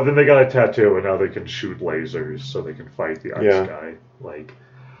go, like, oh, then they got a tattoo, and now they can shoot lasers so they can fight the ice guy. Like,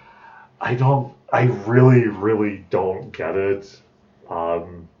 I really, really don't get it.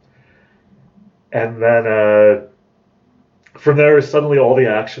 And then from there, suddenly all the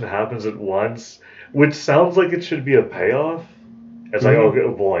action happens at once, which sounds like it should be a payoff. It's like, okay,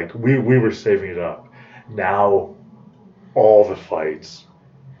 well, like, we were saving it up. Now, all the fights.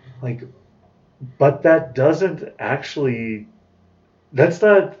 Like, but that doesn't actually... That's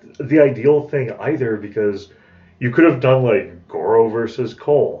not the ideal thing either, because you could have done, like, Goro versus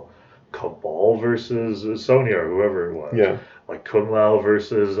Cole, Cabal versus Sonya, or whoever it was. Yeah. Like, Kung Lao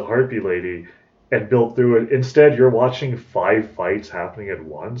versus Harpy Lady. And built through it. Instead, you're watching 5 fights happening at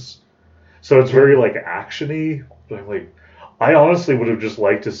once. So it's very, like, action-y. But I'm like, I honestly would have just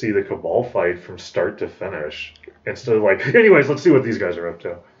liked to see the Cabal fight from start to finish. Instead of, like, anyways, let's see what these guys are up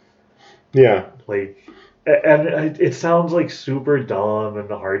to. Yeah. Like, and it sounds, like, super dumb and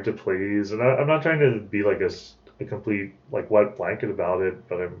hard to please. And I'm not trying to be, like, a complete, like, wet blanket about it.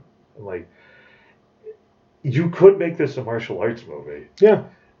 But I'm like, you could make this a martial arts movie. Yeah.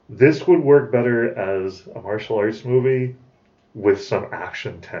 This would work better as a martial arts movie with some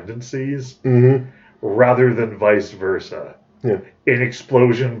action tendencies rather than vice versa. Yeah. An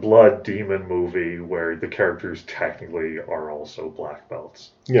explosion, blood, demon movie where the characters technically are also black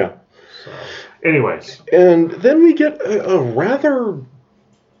belts. Yeah. So, anyways. And then we get a rather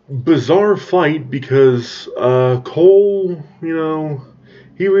bizarre fight because Cole, you know...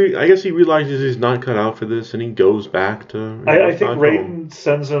 I guess he realizes he's not cut out for this, and he goes back to... I think Raiden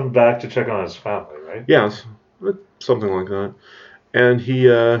sends him back to check on his family, right? Yes, something like that. And he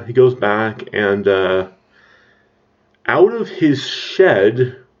goes back, and out of his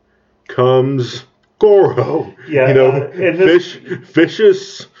shed comes Goro. Yeah,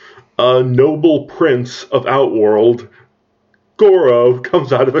 vicious, noble prince of Outworld. Goro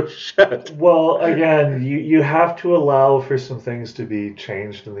comes out of a shed. Well, again, you have to allow for some things to be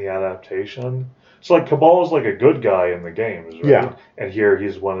changed in the adaptation. So, like, Cabal is like a good guy in the games, right? Yeah. And here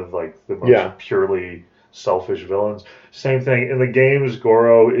he's one of, like, the most purely selfish villains. Same thing. In the games,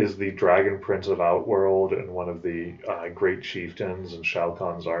 Goro is the Dragon Prince of Outworld and one of the great chieftains in Shao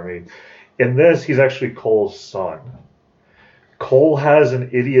Kahn's army. In this, he's actually Cole's son. Cole has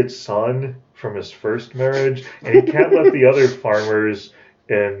an idiot son from his first marriage, and he can't let the other farmers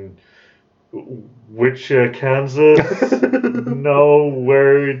in Kansas know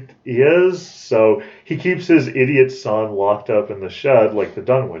where he is, so he keeps his idiot son locked up in the shed like the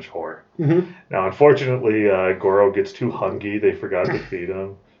Dunwich whore. Mm-hmm. Now, unfortunately, Goro gets too hungry. They forgot to feed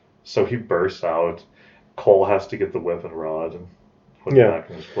him, so he bursts out. Cole has to get the whipping rod and put him back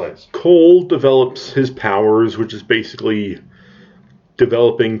in his place. Cole develops his powers, which is basically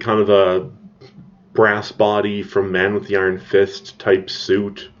developing kind of a brass body from Man with the Iron Fist type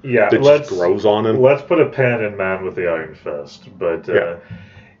suit that just grows on him. Let's put a pin in Man with the Iron Fist. But,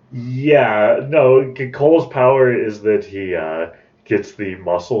 Cole's power is that he gets the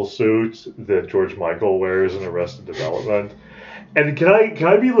muscle suit that George Michael wears in Arrested Development. And can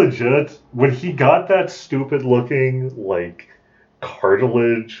I be legit? When he got that stupid looking, like,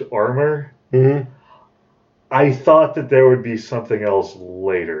 cartilage armor, I thought that there would be something else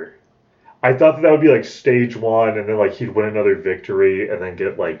later. I thought that would be like stage one, and then like he'd win another victory, and then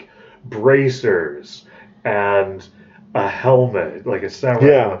get like bracers and a helmet, like a samurai.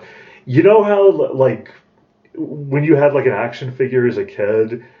 Yeah. You know how like when you had like an action figure as a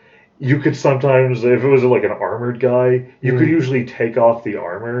kid, you could sometimes, if it was like an armored guy, you could usually take off the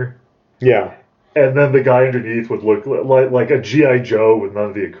armor. Yeah. And then the guy underneath would look like a G.I. Joe with none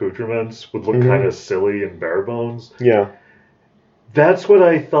of the accoutrements, would look kind of silly and bare bones. Yeah. That's what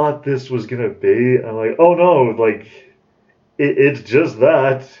I thought this was going to be. I'm like, oh no, like, it's just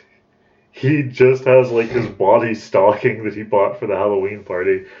that. He just has, like, his body stocking that he bought for the Halloween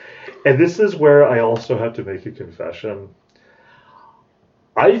party. And this is where I also have to make a confession.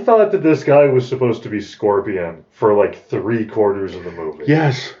 I thought that this guy was supposed to be Scorpion for, like, 3/4 of the movie.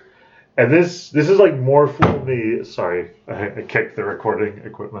 Yes. And this is, like, more fool me. Sorry, I kicked the recording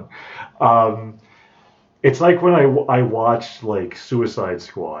equipment. It's like when I watched, like, Suicide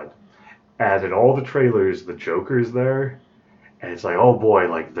Squad, and in all the trailers, the Joker's there, and it's like, oh boy,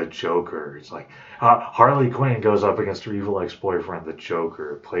 like, the Joker. It's like, Harley Quinn goes up against her evil ex-boyfriend, the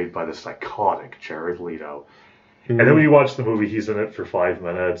Joker, played by the psychotic Jared Leto. And then when you watch the movie, he's in it for 5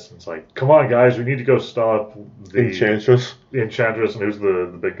 minutes, and it's like, come on, guys, we need to go stop the Enchantress. Enchantress, and who's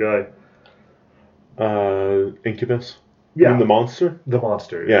the big guy? Incubus? Yeah. You mean the monster? The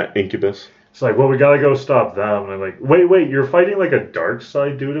monster. Yeah, Incubus. It's like, well, we gotta go stop them. And I'm like, wait, you're fighting like a dark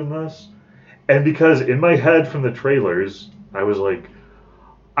side dude in this? And because in my head from the trailers, I was like,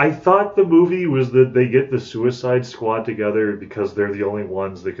 I thought the movie was that they get the Suicide Squad together because they're the only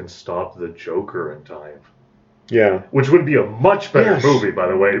ones that can stop the Joker in time. Yeah. Which would be a much better movie, by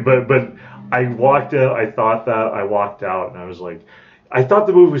the way. But I walked out, I thought that, I walked out, and I was like, I thought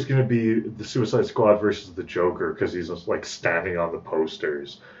the movie was going to be the Suicide Squad versus the Joker because he's just like standing on the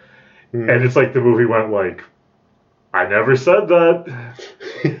posters. And it's like the movie went like, I never said that.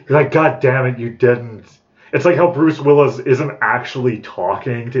 Like, God damn it, you didn't. It's like how Bruce Willis isn't actually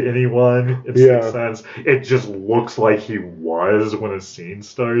talking to anyone in Sixth Sense. It just looks like he was when a scene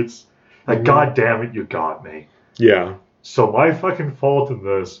starts. Like, God damn it, you got me. Yeah. So my fucking fault in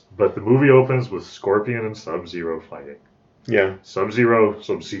this, but the movie opens with Scorpion and Sub-Zero fighting. Yeah.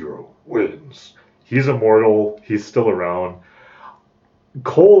 Sub-Zero wins. He's immortal. He's still around.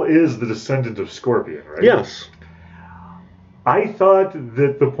 Cole is the descendant of Scorpion, right? Yes. I thought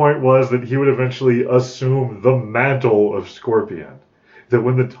that the point was that he would eventually assume the mantle of Scorpion. That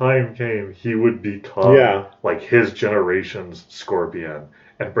when the time came, he would become like his generation's Scorpion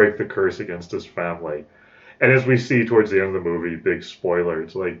and break the curse against his family. And as we see towards the end of the movie, big spoiler,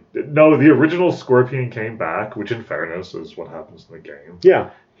 it's like, no, the original Scorpion came back, which in fairness is what happens in the game. Yeah.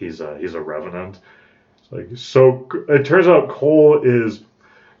 He's a revenant. It's like, so it turns out Cole is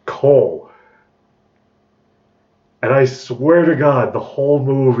Cole. And I swear to God, the whole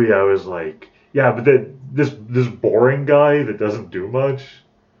movie I was like, yeah, but this boring guy that doesn't do much.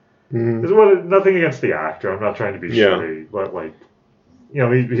 Nothing against the actor. I'm not trying to be shitty, but like, you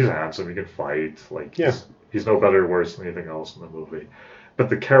know, he's handsome. He can fight. Like, he's no better or worse than anything else in the movie. But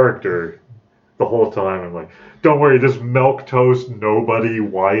the character, the whole time, I'm like, don't worry, this milquetoast nobody.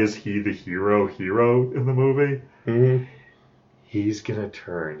 Why is he the hero in the movie? He's gonna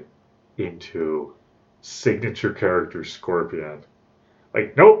turn into signature character Scorpion.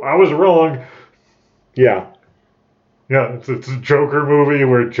 Like, nope, I was wrong. Yeah. Yeah, it's a Joker movie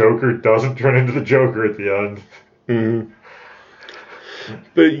where Joker doesn't turn into the Joker at the end.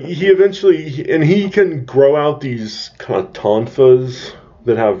 But he eventually, and he can grow out these kind of tonfas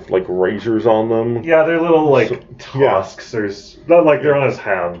that have like razors on them. Yeah, they're little like tusks. There's not like they're on his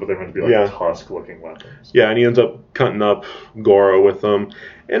hands, but they're meant to be like tusk-looking weapons. Yeah, and he ends up cutting up Goro with them.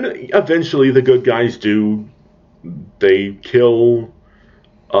 And eventually the good guys they kill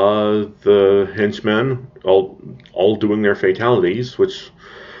the henchmen, all doing their fatalities, which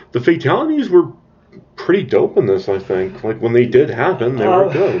the fatalities were pretty dope in this, I think. Like, when they did happen, they were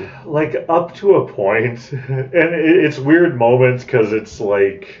good. Like, up to a point. And it's weird moments because it's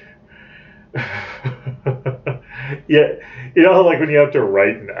like... yeah, you know, like when you have to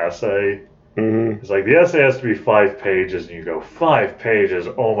write an essay, it's like the essay has to be 5 pages, and you go, 5 pages,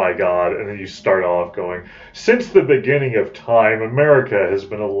 oh my god, and then you start off going, since the beginning of time, America has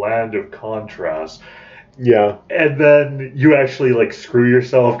been a land of contrast. Yeah. And then you actually, like, screw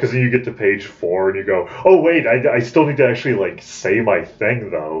yourself, because then you get to page 4, and you go, oh wait, I still need to actually, like, say my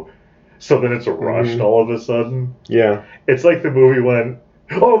thing, though. So then it's rushed all of a sudden. Yeah. It's like the movie when...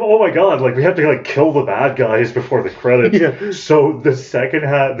 Oh my god, like, we have to, like, kill the bad guys before the credits. Yeah. So the second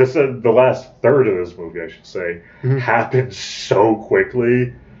half, the last third of this movie, I should say, happens so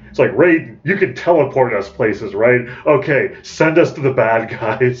quickly. It's like, Raiden, you can teleport us places, right? Okay, send us to the bad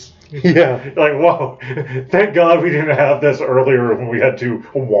guys. Yeah. Like, whoa, thank God we didn't have this earlier when we had to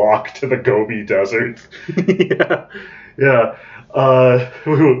walk to the Gobi Desert. Yeah. Yeah.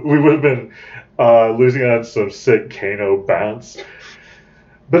 We would have been losing out on some sick Kano bats.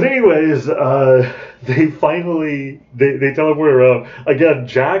 But anyways, they finally, they teleport around. Again,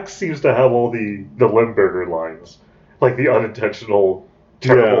 Jax seems to have all the Limburger lines. Like the unintentional,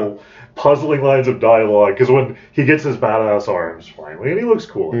 terrible, puzzling lines of dialogue. Because when he gets his badass arms finally, and he looks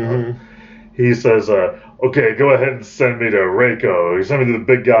cool enough, he says, okay, go ahead and send me to Reiko. You send me to the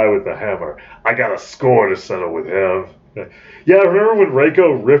big guy with the hammer. I got a score to settle with him. Yeah, remember when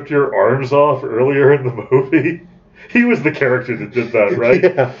Reiko ripped your arms off earlier in the movie? He was the character that did that, right?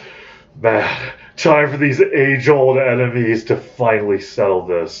 Yeah. Man, time for these age-old enemies to finally settle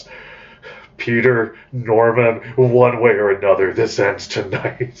this. Peter, Norman, one way or another, this ends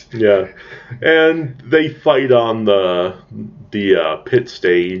tonight. Yeah. And they fight on the pit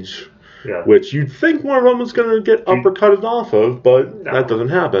stage, which you'd think one of them was going to get uppercutted off of, but that doesn't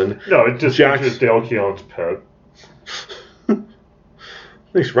happen. No, it just features Dale Keown's pit.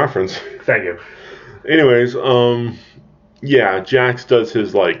 Nice reference. Thank you. Anyways, Jax does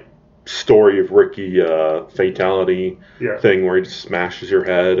his, like, story of Ricky fatality thing where he just smashes your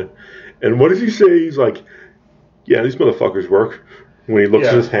head. And what does he say? He's like, yeah, these motherfuckers work. When he looks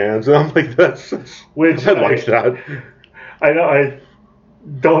at his hands, and I'm like, that's which I like that. I know, I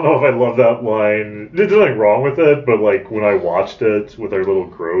don't know if I love that line. There's nothing wrong with it, but, like, when I watched it with our little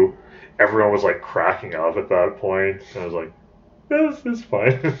crew, everyone was, like, cracking up at that point. And I was like, this is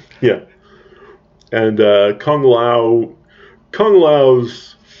fine. Yeah. And Kung Lao's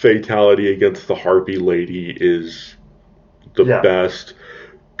fatality against the Harpy Lady is the best.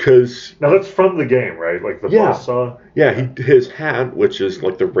 Cause now that's from the game, right? Like the buzzsaw? Yeah, his hat, which is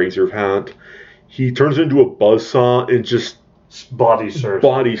like the razor hat, he turns into a buzzsaw and just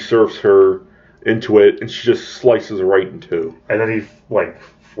body surfs her into it, and she just slices right in two. And then he, like,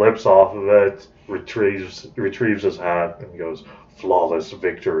 flips off of it, retrieves his hat, and goes, flawless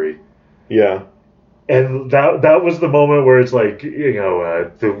victory. Yeah. And that was the moment where it's like, you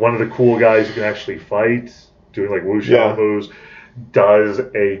know, one of the cool guys who can actually fight, doing like wuxia moves, does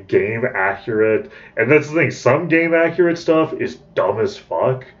a game accurate, and that's the thing, some game accurate stuff is dumb as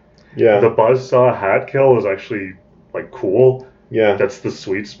fuck. Yeah. The buzzsaw hat kill is actually, like, cool. Yeah. That's the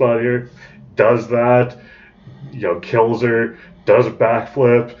sweet spot here. Does that, you know, kills her, does a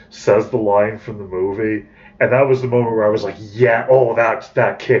backflip, says the line from the movie, and that was the moment where I was like, yeah, oh,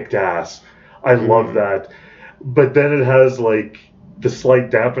 that kicked ass. I love that. But then it has, like, the slight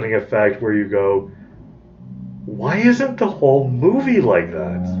dampening effect where you go, why isn't the whole movie like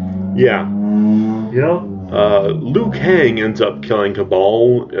that? Yeah. You know? Liu Kang ends up killing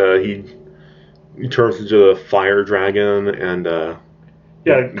Cabal. He turns into a fire dragon and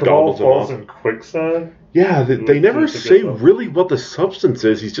Cabal falls in quicksand. Yeah, they never say really what the substance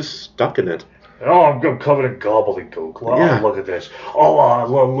is. He's just stuck in it. Oh, I'm covered in gobbledygook. Oh, look at this.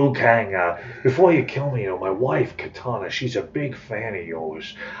 Oh, Liu Kang, before you kill me, my wife, Katana, she's a big fan of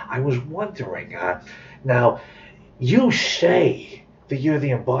yours. I was wondering, now, you say that you're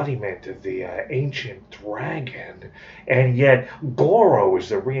the embodiment of the ancient dragon, and yet Goro is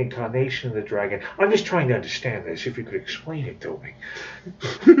the reincarnation of the dragon. I'm just trying to understand this, if you could explain it to me.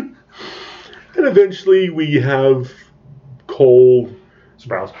 And eventually we have Cole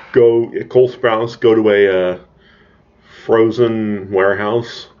Sprouse go to a frozen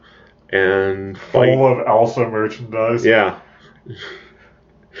warehouse and fight. Full of Elsa merchandise. Yeah.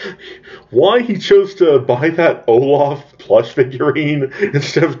 Why he chose to buy that Olaf plush figurine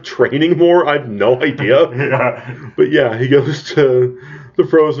instead of training more, I have no idea. But yeah, he goes to the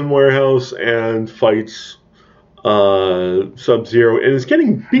frozen warehouse and fights Sub-Zero and is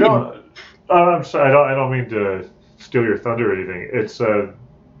getting beaten. No, I'm sorry, I don't mean to steal your thunder or anything. It's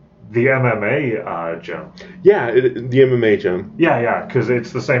the MMA gym. Yeah, the MMA gym. Yeah, because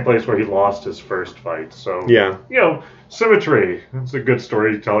it's the same place where he lost his first fight. So, Yeah. Symmetry. It's a good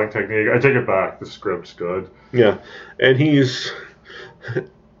storytelling technique. I take it back. The script's good. Yeah, and he's,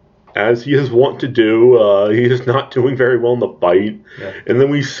 as he is wont to do, he is not doing very well in the fight. Yeah. And then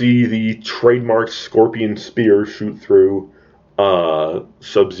we see the trademark Scorpion Spear shoot through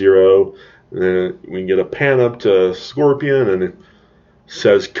Sub-Zero. And then we get a pan up to Scorpion, and it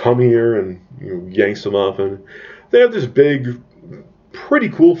says, "Come here," and yanks him up. And they have this big, pretty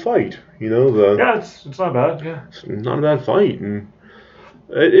cool fight. Yeah, it's not bad. Yeah, it's not a bad fight, and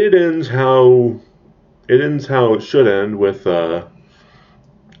it ends how it should end with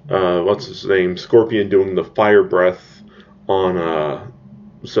what's his name, Scorpion doing the fire breath on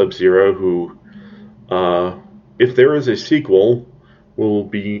Sub-Zero, who if there is a sequel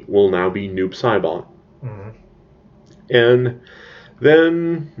will now be Noob Saibot. Mm-hmm. And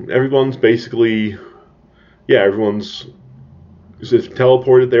then everyone's basically everyone's just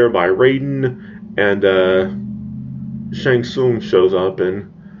teleported there by Raiden, and Shang Tsung shows up,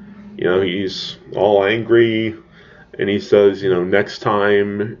 and he's all angry, and he says, next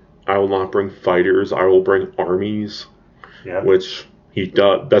time I will not bring fighters, I will bring armies. Yeah. Which he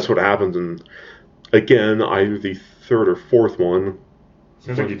does. That's what happens in, again, either the third or fourth one.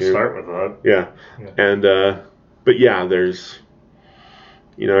 Seems like you'd start with that. Yeah. And but yeah, there's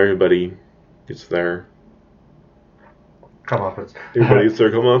everybody gets their comeuppance. Everybody gets their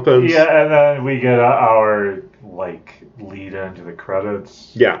comeuppance. Yeah, and then we get our lead into the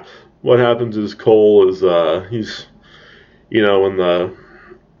credits. Yeah. What happens is Cole is he's in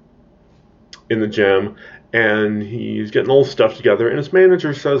the gym, and he's getting all stuff together, and his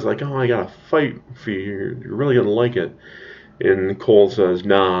manager says "Oh, I got a fight for you. You're really gonna like it." And Cole says,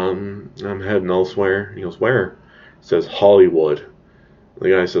 "Nah, I'm heading elsewhere." He goes, "Where?" He says, "Hollywood." The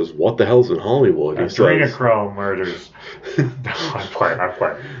guy says, "What the hell's in Hollywood?" He says, Chrome murders. I'm playing.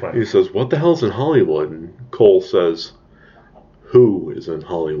 He says, "What the hell's in Hollywood?" And Cole says, "Who is in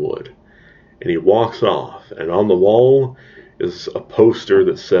Hollywood?" And he walks off, and on the wall is a poster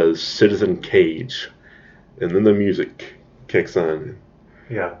that says Citizen Cage. And then the music kicks in.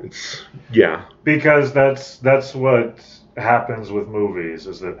 Yeah. Because that's what happens with movies,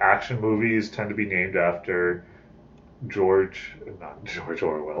 is that action movies tend to be named after not George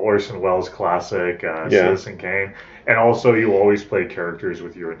Orwell, Orson Welles' classic Citizen Kane, and also you always play characters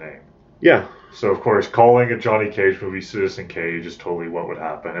with your name. Yeah. So of course, calling a Johnny Cage movie Citizen Cage is totally what would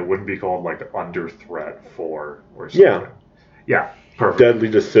happen. It wouldn't be called Under Threat 4 or something. Yeah. Perfect. Deadly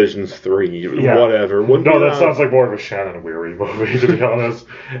Decisions 3, whatever. No, that sounds like more of a Shannon Weary movie, to be honest.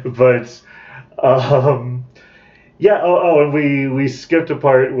 But and we skipped a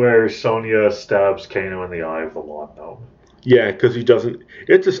part where Sonya stabs Kano in the eye with the lawn gnome. Yeah, because he doesn't.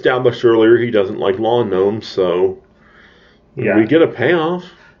 It's established earlier he doesn't like lawn gnomes, so we get a payoff.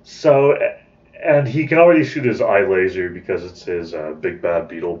 So, and he can already shoot his eye laser because it's his Big Bad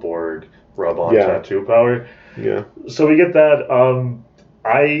Beetleborg rub-on tattoo power. Yeah. So we get that.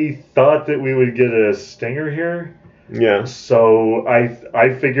 I thought that we would get a stinger here. Yeah. So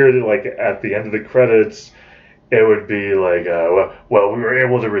I figured at the end of the credits, it would be well, we were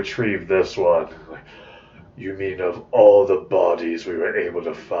able to retrieve this one. You mean of all the bodies we were able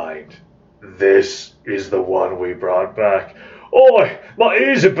to find, this is the one we brought back? Oi, my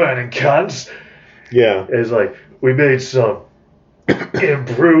ears are burning, cunts. Yeah. It's we made some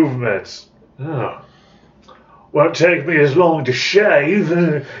improvements. Oh. Won't take me as long to shave.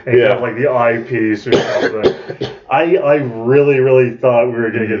 And you have the eyepiece or something. I really, really thought we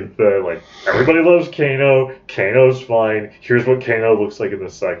were going to get the, everybody loves Kano. Kano's fine. Here's what Kano looks like in the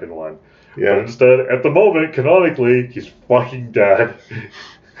second one. Yeah. But instead, at the moment, canonically, he's fucking dead.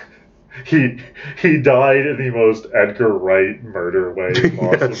 He died in the most Edgar Wright murder way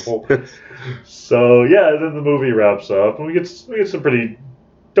possible. Yes. So, then the movie wraps up, and we get some pretty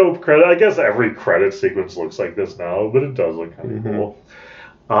dope credit. I guess every credit sequence looks like this now, but it does look kind of cool.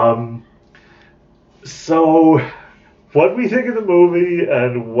 So, what do we think of the movie,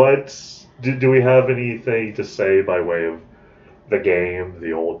 and what do we have anything to say by way of the game,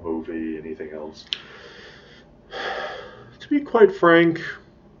 the old movie, anything else? To be quite frank,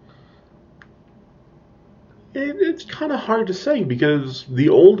 it's kind of hard to say, because the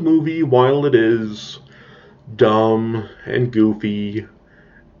old movie, while it is dumb and goofy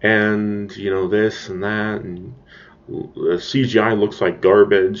and this and that, and the CGI looks like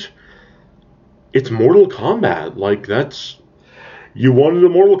garbage, it's Mortal Kombat. That's, you wanted a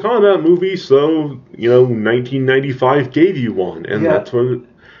Mortal Kombat movie, so 1995 gave you one, and that's what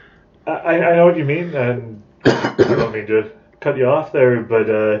I know what you mean, and I don't mean to cut you off there,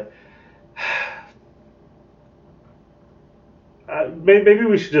 but Maybe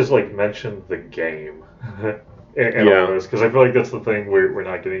we should just like mention the game and all this, because I feel like that's the thing we're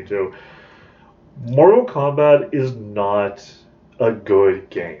not getting to. Mortal Kombat is not a good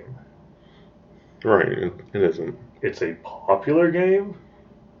game. Right, it isn't. It's a popular game.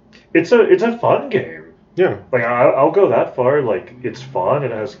 It's a fun game. Yeah. Like I'll go that far. Like it's fun.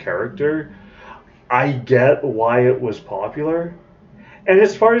 It has character. I get why it was popular. And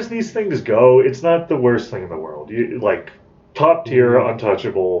as far as these things go, it's not the worst thing in the world. Like top tier,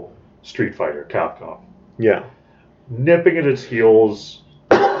 untouchable Street Fighter, Capcom. Yeah. Nipping at its heels,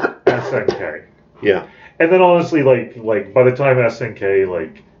 SNK. Yeah. And then honestly, like by the time SNK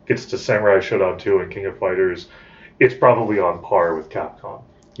like gets to Samurai Shodown 2 and King of Fighters, it's probably on par with Capcom.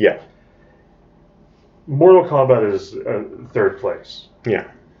 Yeah. Mortal Kombat is third place. Yeah.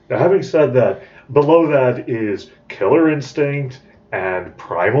 Now, having said that, below that is Killer Instinct and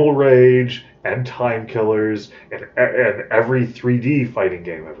Primal Rage and Time Killers and every 3D fighting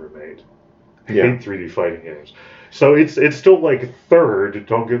game ever made. I hate 3D fighting games. So it's still like third,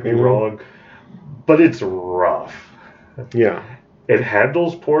 don't get me wrong, but it's rough. Yeah. It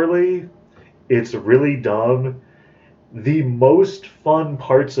handles poorly. It's really dumb. The most fun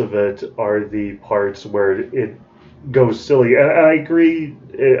parts of it are the parts where it goes silly. And I agree.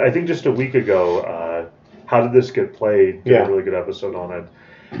 I think just a week ago, How Did This Get Played? Did a really good episode on it.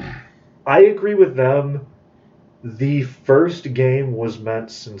 I agree with them. The first game was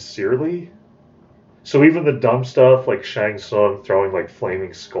meant sincerely. So even the dumb stuff like Shang Tsung throwing like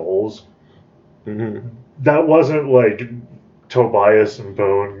flaming skulls, that wasn't like Tobias and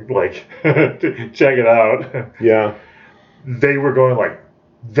Boone like check it out. Yeah. They were going like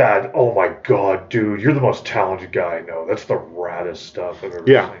that. Oh my god, dude, you're the most talented guy I know. That's the raddest stuff I've ever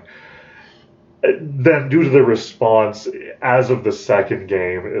seen. Then due to the response as of the second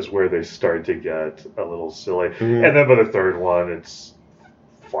game is where they start to get a little silly. And then by the third one it's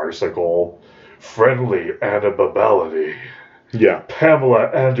farcical, friendly Annababelity. Yeah. Pamela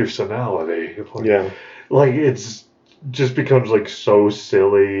Andersonality. Like it's just becomes like so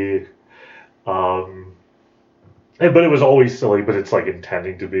silly. But it was always silly, but it's like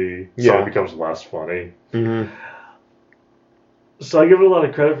intending to be. So it becomes less funny. So I give it a lot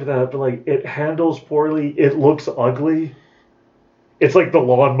of credit for that, but like it handles poorly. It looks ugly. It's like the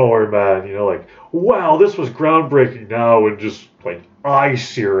Lawnmower Man, you know, like, wow, this was groundbreaking now and just like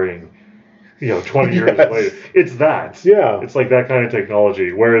eye-searing, you know, 20 years later. It's that. Yeah. It's like that kind of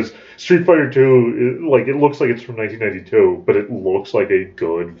technology. Whereas Street Fighter 2, like, it looks like it's from 1992, but it looks like a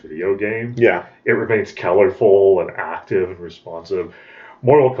good video game. Yeah. It remains colorful and active and responsive.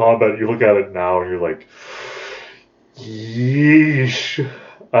 Mortal Kombat, you look at it now and you're like, yeesh.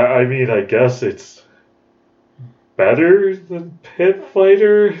 I mean, I guess it's better than Pit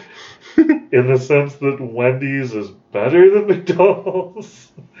Fighter in the sense that Wendy's is better than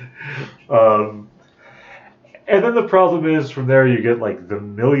McDonald's. And then the problem is from there you get like the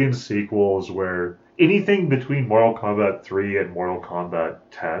million sequels where anything between Mortal Kombat 3 and Mortal Kombat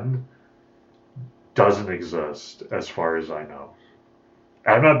 10 doesn't exist as far as I know.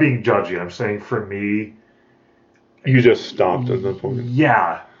 I'm not being judgy. I'm saying for me, you just stopped at that point.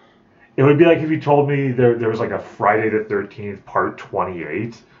 Yeah. It would be like if you told me there was like a Friday the 13th part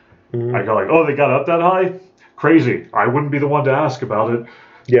 28. I go like, oh, they got up that high? Crazy. I wouldn't be the one to ask about it.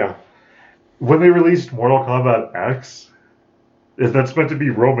 Yeah. When they released Mortal Kombat X, that's meant to be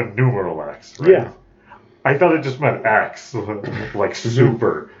Roman numeral X, right? Yeah. I thought it just meant X, like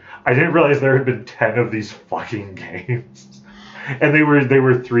super. I didn't realize there had been 10 of these fucking games. And they were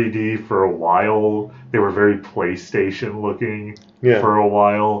 3D for a while. They were very PlayStation looking for a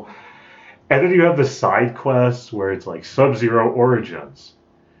while. And then you have the side quests where it's like Sub-Zero Origins,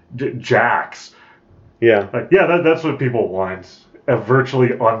 Jax. Yeah. That's what people want. A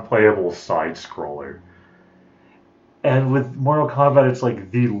virtually unplayable side scroller. And with Mortal Kombat, it's like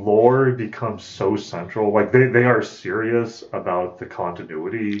the lore becomes so central. Like they are serious about the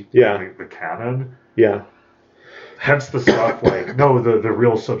continuity, the canon. Yeah. Hence the stuff like, no, the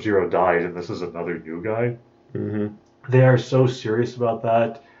real Sub-Zero died and this is another new guy. They are so serious about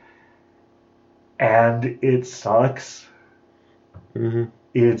that. And it sucks.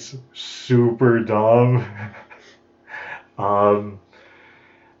 It's super dumb.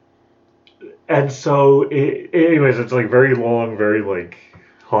 And so, anyways, it's like very long, very like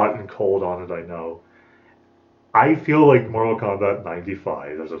hot and cold on it, I know. I feel like Mortal Kombat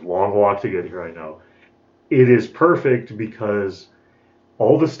 95, there's a long walk to get here, I know. It is perfect because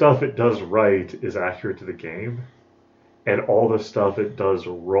all the stuff it does right is accurate to the game, and all the stuff it does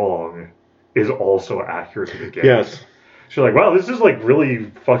wrong is also accurate to the game. Yes. She's like, wow, this is like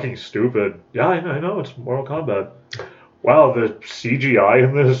really fucking stupid. Yeah, I know, it's Mortal Kombat. Wow, the CGI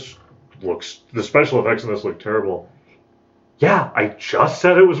in this the special effects in this look terrible. Yeah, I just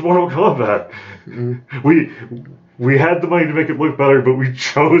said it was Mortal Kombat. We had the money to make it look better, but we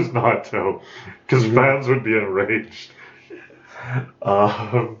chose not to, because fans would be enraged.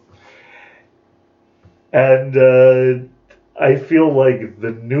 And I feel like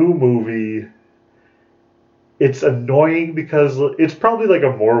the new movie, it's annoying because it's probably like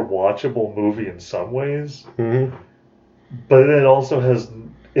a more watchable movie in some ways, but it also has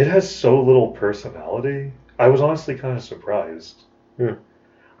so little personality. I was honestly kind of surprised. Yeah.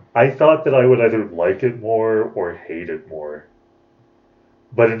 I thought that I would either like it more or hate it more.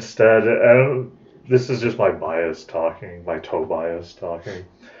 But instead, this is just my bias talking, my toe bias talking.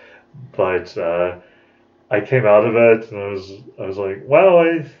 But I came out of it and I was like, wow,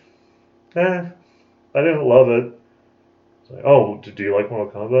 I didn't love it. It's like, oh, do you like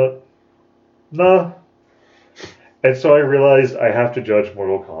Mortal Kombat? Nah. And so I realized I have to judge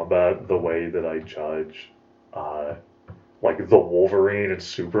Mortal Kombat the way that I judge like the Wolverine and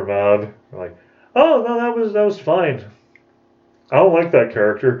Superman. Like, oh no, that was fine. I don't like that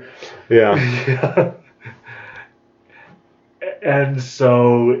character. Yeah. And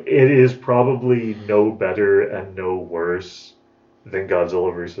so it is probably no better and no worse than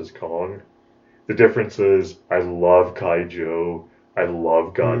Godzilla vs. Kong. The difference is I love Kaiju. I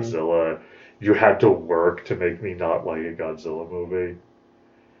love Godzilla. You had to work to make me not like a Godzilla movie.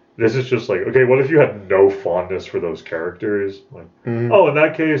 This is just like, okay, what if you had no fondness for those characters? Like, oh, in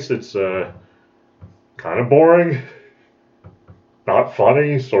that case, it's kind of boring, not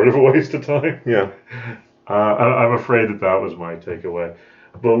funny, sort of a waste of time. Yeah. I'm afraid that was my takeaway.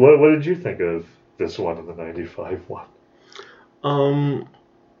 But what did you think of this one and the 95 one?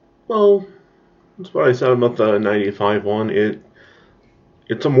 Well, that's what I said about the 95 one.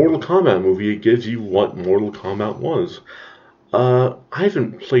 It's a Mortal Kombat movie. It gives you what Mortal Kombat was. I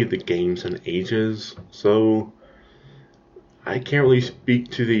haven't played the games in ages, so I can't really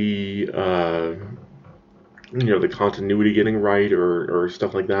speak to the the continuity getting right or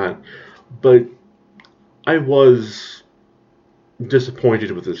stuff like that. But I was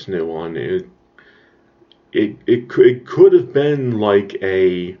disappointed with this new one. It could have been like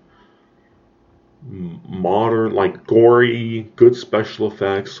a modern, like gory, good special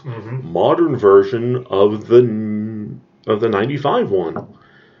effects, modern version of the 95 one.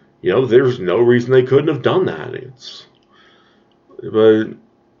 There's no reason they couldn't have done that. But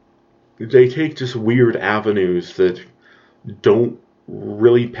they take just weird avenues that don't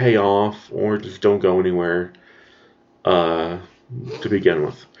really pay off or just don't go anywhere to begin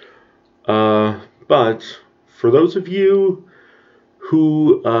with. But for those of you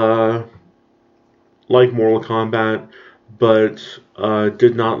who like Mortal Kombat but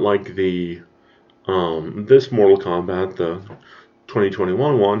did not like the this Mortal Kombat, the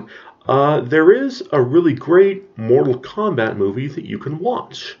 2021 one, there is a really great Mortal Kombat movie that you can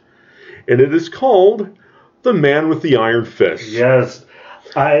watch. And it is called The Man with the Iron Fist. Yes.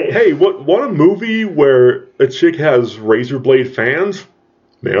 Hey, want a movie where a chick has razor blade fans?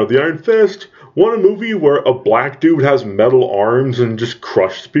 Man with the Iron Fist. Want a movie where a black dude has metal arms and just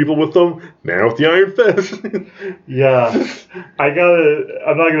crushes people with them? Man with the Iron Fist. Yeah. I'm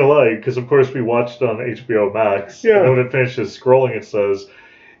not gonna lie, because of course we watched on HBO Max. Yeah. And when it finishes scrolling, it says,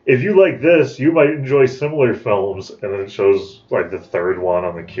 if you like this, you might enjoy similar films. And then it shows like the third one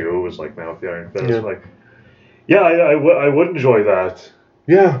on the queue was like Man with the Iron Fist. Yeah. Like, yeah, I would enjoy that.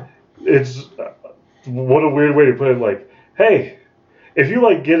 Yeah. It's what a weird way to put it. Like, hey, if you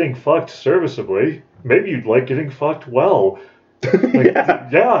like getting fucked serviceably, maybe you'd like getting fucked well. Like,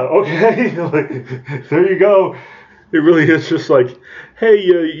 yeah, okay. Like, there you go. It really is just like, hey,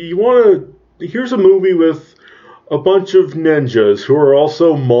 you want to... Here's a movie with a bunch of ninjas who are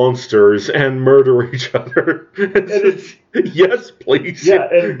also monsters and murder each other. Yes, please. Yeah,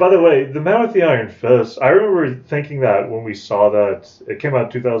 and by the way, The Man with the Iron Fist, I remember thinking that when we saw that. It came out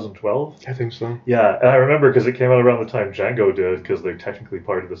in 2012? I think so. Yeah, and I remember because it came out around the time Django did, because they're technically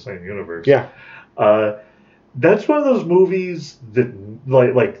part of the same universe. Yeah. That's one of those movies that,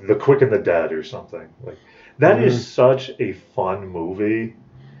 like The Quick and the Dead or something. Like, that is such a fun movie.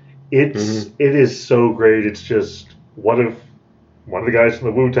 It is so great. It's just, what if one of the guys from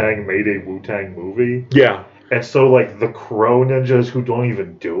the Wu-Tang made a Wu-Tang movie? Yeah. And so, like, the Crow ninjas who don't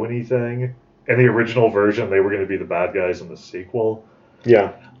even do anything, in the original version, they were going to be the bad guys in the sequel.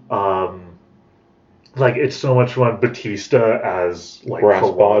 Yeah. Like, it's so much fun. Batista as, like... Brass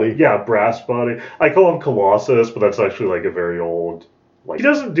Body. Yeah, Brass Body. I call him Colossus, but that's actually, like, a very old Like, he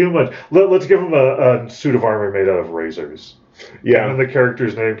doesn't do much. Let's give him a suit of armor made out of razors. Yeah. And then the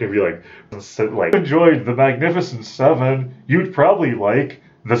character's name can be like, enjoyed the Magnificent Seven. You'd probably like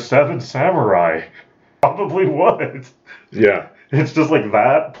the Seven Samurai. Probably would. Yeah. It's just like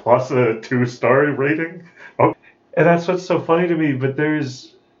that plus a 2-star rating. Oh. And that's what's so funny to me. But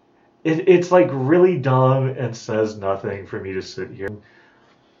it's like really dumb and says nothing for me to sit here.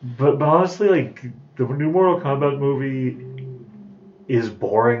 But honestly, like the new Mortal Kombat movie is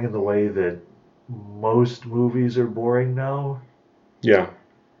boring in the way that most movies are boring now. Yeah.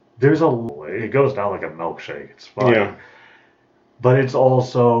 It goes down like a milkshake. It's fine. Yeah. But it's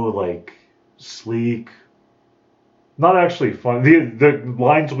also like sleek. Not actually fun. The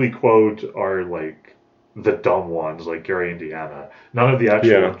lines we quote are like the dumb ones, like Gary Indiana. None of the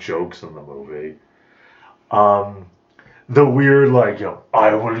actual jokes in the movie. The weird, like,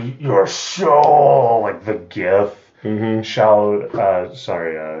 I will eat your soul, like the gif. Mm-hmm.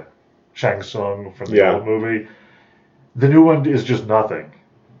 Shang Tsung from the old movie. The new one is just nothing.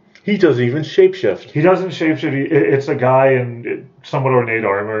 He doesn't even shapeshift. He doesn't shapeshift. It's a guy in somewhat ornate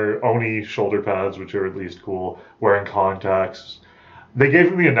armor, Oni shoulder pads, which are at least cool, wearing contacts. They gave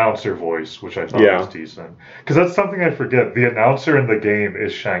him the announcer voice, which I thought was decent. Because that's something I forget. The announcer in the game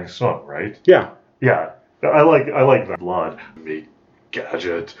is Shang Tsung, right? Yeah. Yeah. I like that. Blood. Me.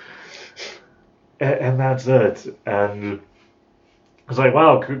 Gadget. And that's it. And it's like,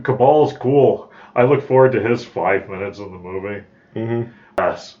 wow, Cabal's cool. I look forward to his 5 minutes in the movie. Mm-hmm.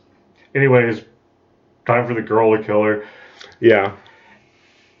 Yes. Anyways, time for the girl to kill her. Yeah.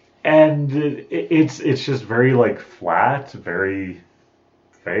 And it's just very, like, flat, very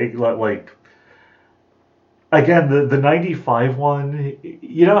fake. Like, again, the 95 one,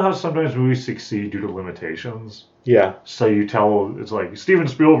 you know how sometimes movies succeed due to limitations? Yeah. So it's like, Steven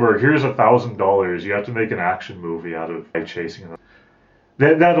Spielberg, here's $1,000. You have to make an action movie out of chasing them.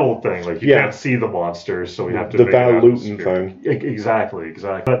 That old thing, like, you can't see the monsters, so we have to the make Val Lewton thing. Exactly.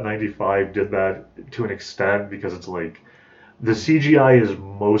 That 95 did that to an extent because it's like, the CGI is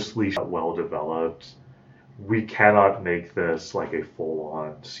mostly well developed. We cannot make this like a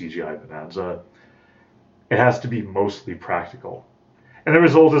full-on CGI bonanza. It has to be mostly practical. And the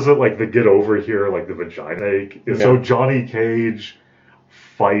result is that, like, the get over here, like the vagina ache, is so Johnny Cage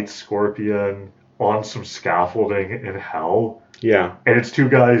fights Scorpion on some scaffolding in hell. Yeah. And it's two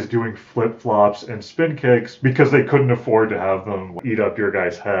guys doing flip-flops and spin kicks because they couldn't afford to have them eat up your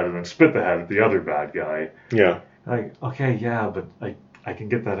guy's head and then spit the head at the other bad guy. Yeah. Like, okay, yeah, but I can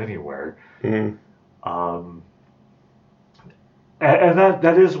get that anywhere. Mm-hmm. And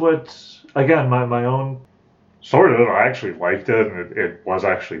that is what, again, my own sort of, I actually liked it, and it was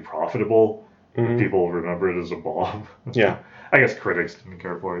actually profitable. Mm-hmm. People remember it as a bomb. Yeah. I guess critics didn't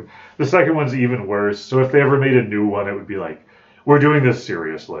care for it. The second one's even worse. So if they ever made a new one, it would be like, we're doing this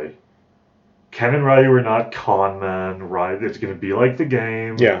seriously. Ken and Ryu are not con men, right? It's going to be like the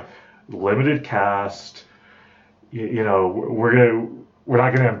game. Yeah. Limited cast. You know, we're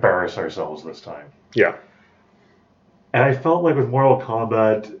not going to embarrass ourselves this time. Yeah. And I felt like with Mortal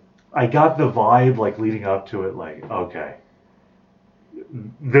Kombat, I got the vibe, like, leading up to it, like, okay,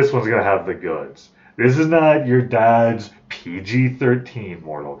 this one's going to have the goods. This is not your dad's PG-13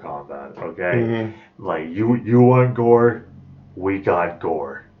 Mortal Kombat, okay? Mm-hmm. Like, you want gore, we got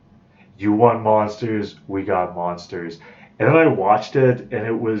gore. You want monsters, we got monsters. And then I watched it, and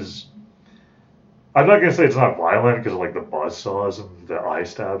it was... I'm not going to say it's not violent because of, like, the buzzsaws and the eye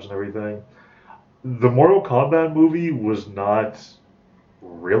stabs and everything. The Mortal Kombat movie was not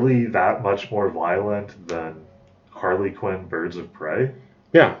really that much more violent than Harley Quinn Birds of Prey.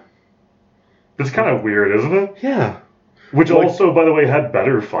 Yeah. It's kind of weird, isn't it? Yeah. Which also, by the way, had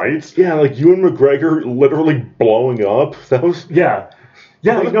better fights. Yeah, like Ewan McGregor literally blowing up. That was... Yeah.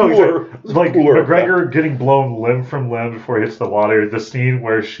 Yeah, no, like McGregor getting blown limb from limb before he hits the water. The scene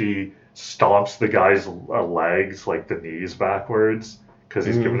where she stomps the guy's legs, like the knees backwards, because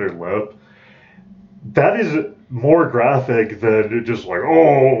he's giving her lip. That is more graphic than just like,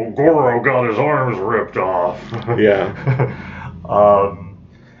 oh, Goro got his arms ripped off. Yeah.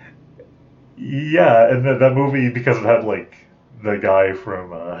 Yeah, and that movie, because it had, like, the guy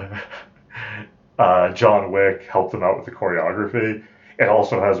from John Wick helped him out with the choreography, it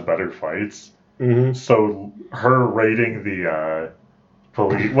also has better fights. Mm-hmm. So her raiding the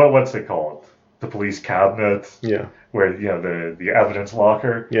police, what's it called? The police cabinet. Yeah. Where, you know, the evidence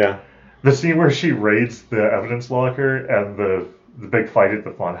locker. Yeah. The scene where she raids the evidence locker and the big fight at the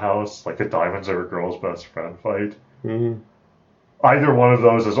funhouse, like the Diamonds Are a Girl's Best Friend fight. Mm-hmm. Either one of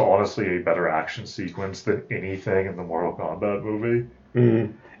those is honestly a better action sequence than anything in the Mortal Kombat movie.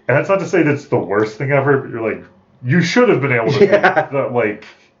 Mm-hmm. And that's not to say that's the worst thing ever, but you're like, you should have been able to do that, like,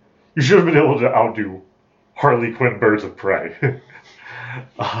 you should have been able to outdo Harley Quinn Birds of Prey.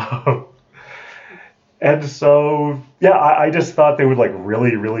 And so, yeah, I just thought they would, like,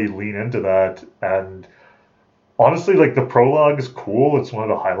 really, really lean into that. And honestly, like, the prologue is cool. It's one of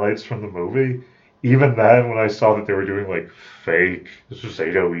the highlights from the movie. Even then, when I saw that they were doing, like, fake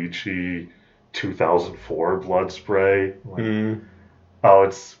Zatoichi 2004 blood spray, like, oh,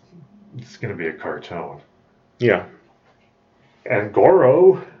 it's going to be a cartoon. Yeah. And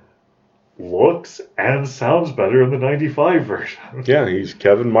Goro looks and sounds better in the 95 version. Yeah, he's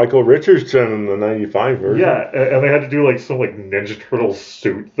Kevin Michael Richardson in the 95 version. Yeah, and they had to do, like, some, like, Ninja Turtle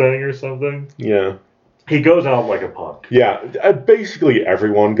suit thing or something. Yeah. He goes out like a punk. Yeah, basically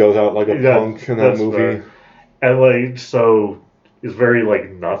everyone goes out like a punk in that movie. Fair. And, like, so it's very,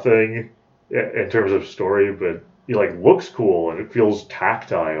 like, nothing in terms of story, but he, like, looks cool and it feels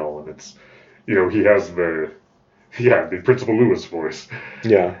tactile, and it's, you know, he has the Principal Lewis voice.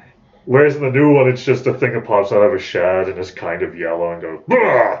 Yeah. Whereas in the new one, it's just a thing that pops out of a shed and is kind of yellow and goes,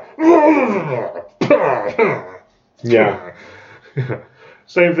 yeah.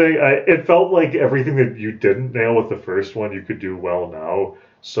 Same thing. It felt like everything that you didn't nail with the first one, you could do well now.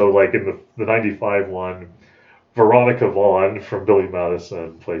 So, like, in the 95 one, Veronica Vaughn from Billy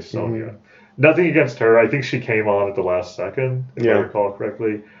Madison plays Sonya. Mm-hmm. Nothing against her. I think she came on at the last second, if I recall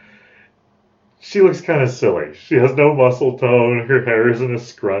correctly. She looks kind of silly. She has no muscle tone. Her hair is in a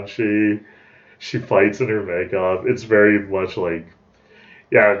scrunchie. She fights in her makeup. It's very much like,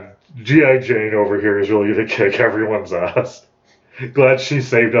 yeah, G.I. Jane over here is really going to kick everyone's ass. Glad she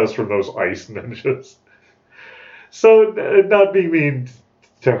saved us from those ice ninjas. So, not being mean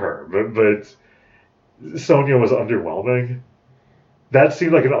to her, but Sonya was underwhelming. That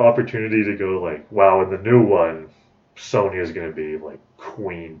seemed like an opportunity to go like, wow, in the new one, Sonya's going to be like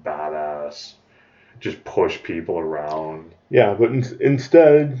queen badass. Just push people around. Yeah, but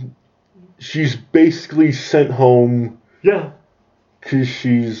instead, she's basically sent home. Yeah. Because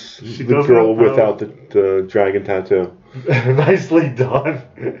she's the girl without the dragon tattoo. Nicely done.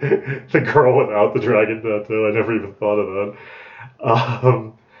 The girl without the dragon tattoo. I never even thought of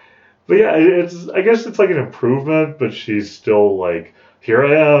that. But yeah, I guess it's like an improvement, but she's still like, here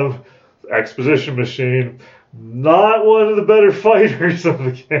I am, exposition machine, not one of the better fighters of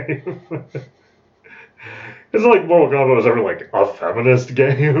the game. It's not like Mortal Kombat was ever like a feminist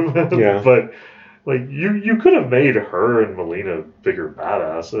game. Yeah. But like you could have made her and Mileena bigger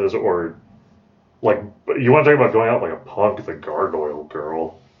badasses, or like, you want to talk about going out like a punk, the Gargoyle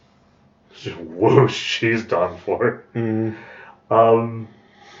Girl. Just whoosh, she's done for. Mm. And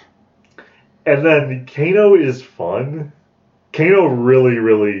then Kano is fun. Kano really,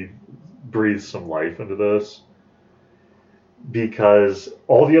 really breathes some life into this, because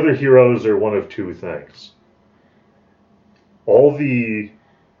all the other heroes are one of two things. All the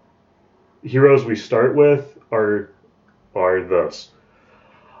heroes we start with are this.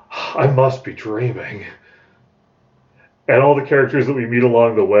 I must be dreaming. And all the characters that we meet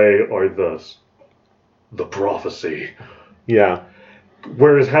along the way are this. The prophecy. Yeah.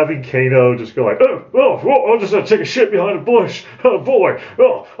 Whereas having Kano just go like, I'll just take a shit behind a bush. Oh boy,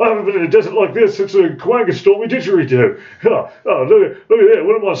 I haven't been in a desert like this since a Kwanga stole me didgeridoo. Oh, look at that.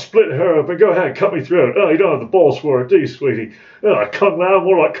 Wouldn't want to split her up and go ahead and cut me throat. Oh, you don't have the balls for it, do you, sweetie? Oh, Kung Lao,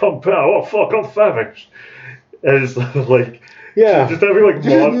 more like Kung Pao. Oh, fuck, I'm famished. And it's like, yeah, just having like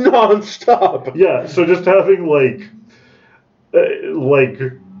non-stop. Yeah, so just having like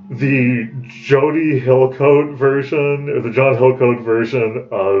the Jody Hillcoat version, or the John Hillcoat version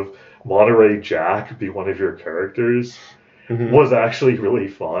of Monterey Jack be one of your characters was actually really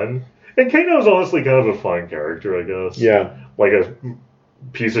fun. And Kano's honestly kind of a fun character, I guess. Yeah. Like a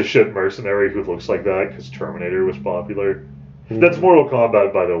piece of shit mercenary who looks like that because Terminator was popular. That's Mortal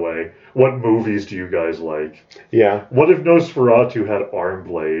Kombat, by the way. What movies do you guys like? Yeah. What if Nosferatu had arm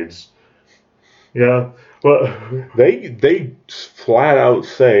blades? Yeah. But they flat out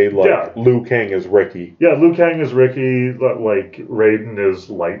say, like, Liu Kang is Ricky. Yeah, Liu Kang is Ricky, like, Raiden is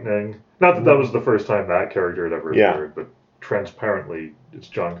Lightning. Not that was the first time that character had ever appeared, but transparently, it's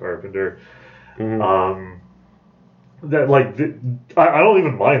John Carpenter. Mm-hmm. I don't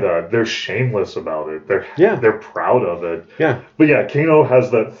even mind that. They're shameless about it. They're proud of it. Yeah. But yeah, Kano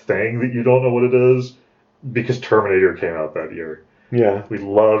has that thing that you don't know what it is because Terminator came out that year. Yeah. We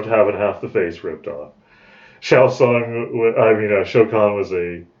loved having half the face ripped off. Shao Kahn was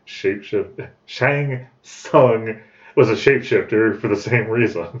a shapeshifter. Shang Tsung was a shapeshifter for the same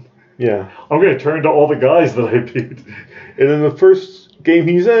reason. Yeah. I'm going to turn to all the guys that I beat. And in the first game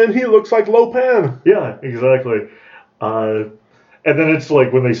he's in, he looks like Lo Pan. Yeah, exactly. And then it's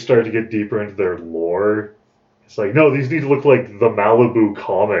like when they start to get deeper into their lore, It's like, no, these need to look like the Malibu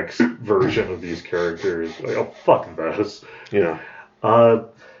Comics version of these characters. Like, oh, fuck this. Yeah.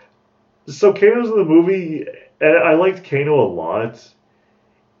 So Kano's in the movie, and I liked Kano a lot.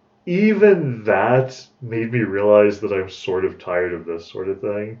 Even that made me realize that I'm sort of tired of this sort of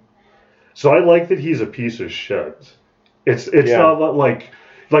thing. So I like that he's a piece of shit. It's not like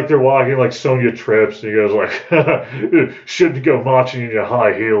they're walking like Sonya trips and he goes like, shouldn't go marching in your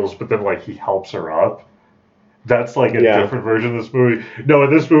high heels, but then like he helps her up. That's like a different version of this movie. No,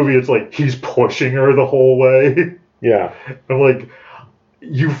 in this movie it's like he's pushing her the whole way. Yeah. I'm like,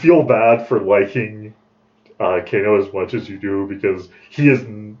 you feel bad for liking Kano as much as you do because he's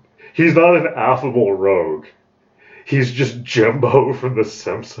not an affable rogue. He's just Jimbo from The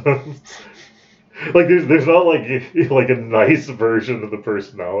Simpsons. Like there's not like a nice version of the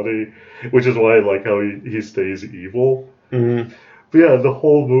personality, which is why I like how he stays evil. Mm-hmm. But yeah, the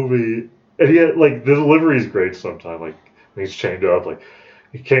whole movie, and he had, like, the delivery is great sometimes. Like when he's chained up, like,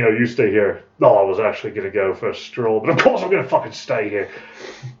 Kano, you stay here. No, I was actually gonna go for a stroll, but of course I'm gonna fucking stay here.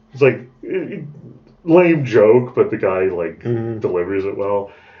 It's like lame joke, but the guy like delivers it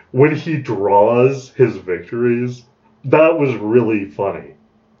well. When he draws his victories, that was really funny.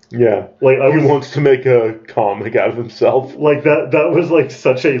 Yeah, like he wants to make a comic out of himself. Like that was like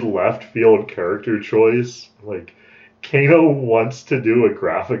such a left field character choice. Like Kano wants to do a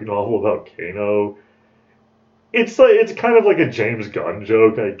graphic novel about Kano. It's kind of like a James Gunn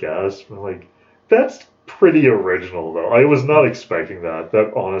joke, I guess. But like that's pretty original though. I was not expecting that.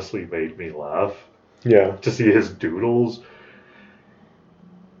 That honestly made me laugh. Yeah, to see his doodles.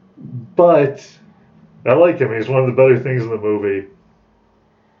 But I like him. He's one of the better things in the movie.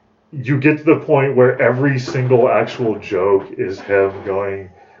 You get to the point where every single actual joke is him going,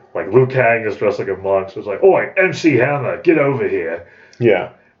 like, Liu Kang is dressed like a monk, so it's like, oi, MC Hammer, get over here.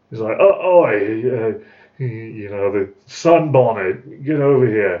 Yeah. He's like, oh, oi, you know, the sunbonnet, get over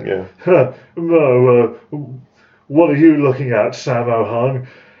here. Yeah. What are you looking at, Sammo Hung?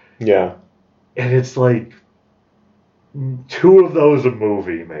 Yeah. And it's like 2 of those a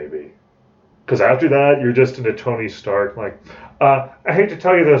movie, maybe. Because after that, you're just into Tony Stark, like, I hate to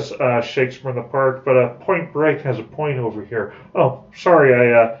tell you this, Shakespeare in the Park, but Point Break has a point over here. Oh,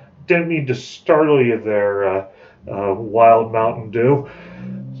 sorry, I didn't mean to startle you there, Wild Mountain Dew.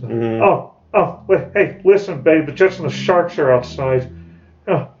 So, wait, hey, listen, babe, the Jets and the Sharks are outside.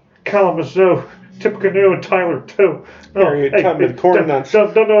 Oh, Kalamazoo, Tippecanoe, and Tyler, too. Oh, hey, the corn nuts.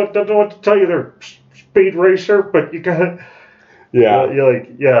 Don't know what to tell you there, Speed Racer, but you gotta... Yeah.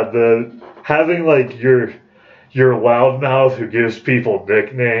 Having, like, your loudmouth who gives people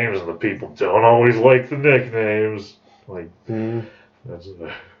nicknames, and the people don't always like the nicknames. Like, that's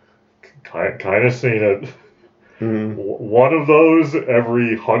kind of seen it. One of those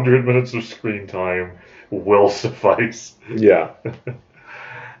every 100 minutes of screen time will suffice. Yeah.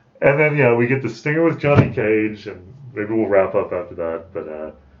 And then, we get the stinger with Johnny Cage, and maybe we'll wrap up after that.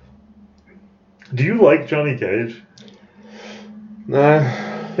 But do you like Johnny Cage? What?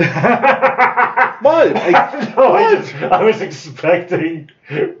 I was expecting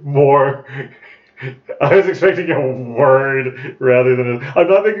more. I was expecting a word rather than I'm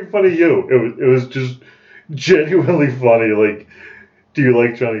not making fun of you. It was just genuinely funny. Like, do you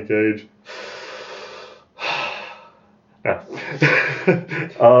like Johnny Cage?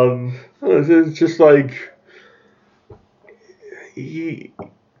 It's just like he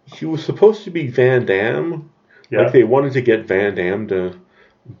was supposed to be Van Damme. Yeah. Like they wanted to get Van Damme to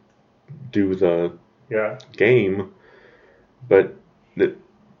do the game, but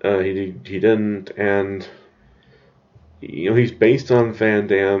he didn't, and he's based on Van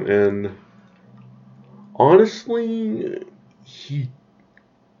Damme, and honestly, he's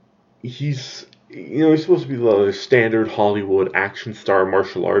supposed to be the standard Hollywood action star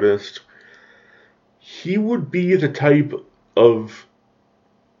martial artist. He would be the type of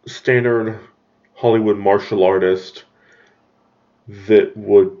standard Hollywood martial artist that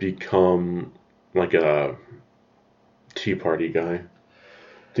would become like a Tea Party guy.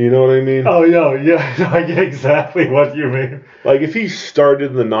 Do you know what I mean? Oh, yeah, I get exactly what you mean. Like if he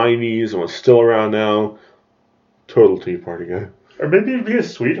started in the 90s and was still around now, total Tea Party guy. Or maybe he'd be a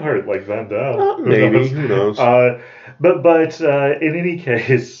sweetheart like Van Damme. Maybe, who knows? But in any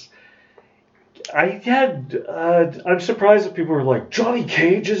case, I'm surprised that people were like, Johnny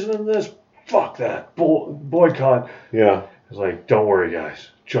Cage isn't in this? Fuck that. Boycott. Yeah. It's like, don't worry, guys.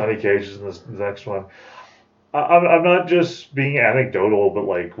 Johnny Cage is in the next one. I'm not just being anecdotal, but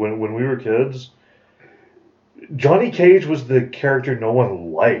like when we were kids, Johnny Cage was the character no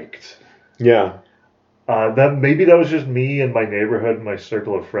one liked. Yeah. That was just me and my neighborhood and my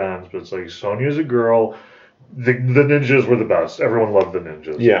circle of friends, but it's like Sonya's a girl, the ninjas were the best. Everyone loved the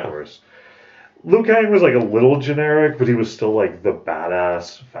ninjas, Yeah. of course. Liu Kang was like a little generic, but he was still like the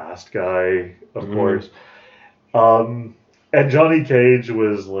badass, fast guy, of course. And Johnny Cage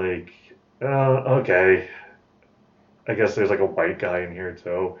was like, okay. I guess there's like a white guy in here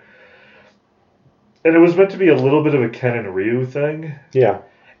too. And it was meant to be a little bit of a Ken and Ryu thing. Yeah.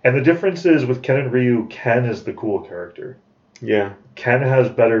 And the difference is with Ken and Ryu, Ken is the cool character. Yeah. Ken has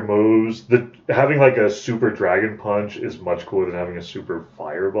better moves. Having like a super dragon punch is much cooler than having a super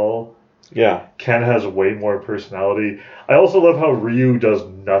fireball. Yeah. Ken has way more personality. I also love how Ryu does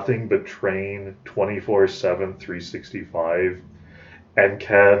nothing but train 24/7, 365. And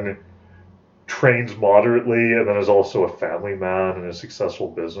Ken trains moderately and then is also a family man and a successful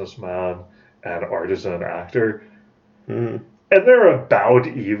businessman and artisan and actor. Mm-hmm. And they're about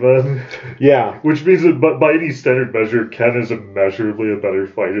even. Yeah. Which means that by any standard measure, Ken is immeasurably a better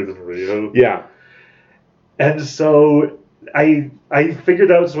fighter than Ryu. Yeah. And so I figured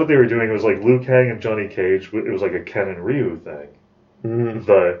that was what they were doing. It was like Liu Kang and Johnny Cage. It was like a Ken and Ryu thing. Mm-hmm.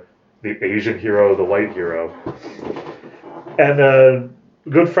 The Asian hero, the white hero. And a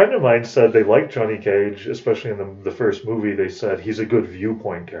good friend of mine said they liked Johnny Cage, especially in the first movie. They said he's a good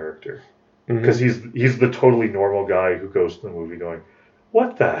viewpoint character. Because he's the totally normal guy who goes to the movie going,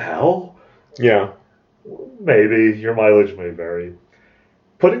 what the hell? Yeah. Maybe. Your mileage may vary.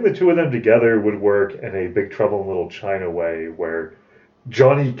 Putting the two of them together would work in a Big Trouble in Little China way, where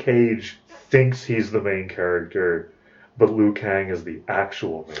Johnny Cage thinks he's the main character, but Liu Kang is the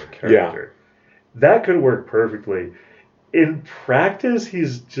actual main character. Yeah. That could work perfectly. In practice,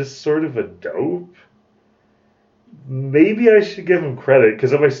 he's just sort of a dope. Maybe I should give him credit,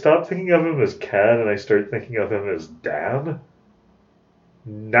 because if I stop thinking of him as Ken and I start thinking of him as Dan,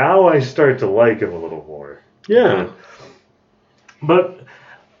 now I start to like him a little more. Yeah. But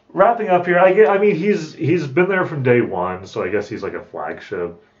wrapping up here, I mean, he's been there from day one, so I guess he's like a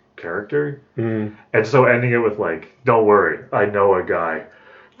flagship character. Mm. And so ending it with like, don't worry, I know a guy.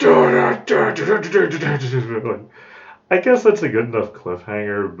 I guess that's a good enough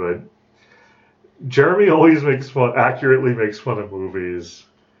cliffhanger, but Jeremy always accurately makes fun of movies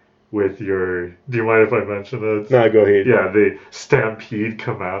with your... Do you mind if I mention it? No, go ahead. Yeah, the Stampede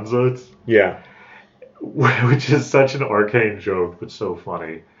commands it. Yeah. Which is such an arcane joke, but so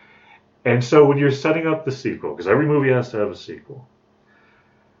funny. And so when you're setting up the sequel, because every movie has to have a sequel,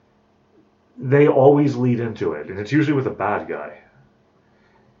 they always lead into it, and it's usually with a bad guy.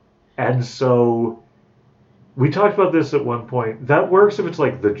 And so we talked about this at one point. That works if it's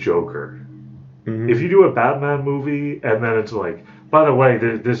like the Joker. Mm-hmm. If you do a Batman movie and then it's like, by the way,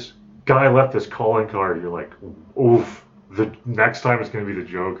 this guy left this calling card, you're like, oof, the next time it's going to be the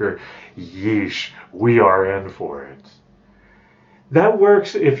Joker. Yeesh, we are in for it. That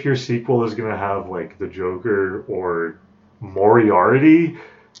works if your sequel is going to have like the Joker or Moriarty.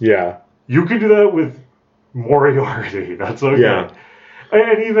 Yeah. You can do that with Moriarty. That's okay. Yeah.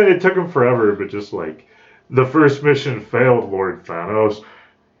 And even it took him forever, but just like the first mission failed, Lord Thanos.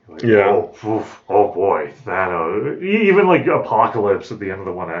 Like, yeah. Oh boy, Thanos. Even like Apocalypse at the end of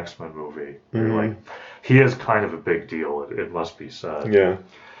the one X-Men movie. Mm-hmm. Like, he is kind of a big deal, it must be said. Yeah.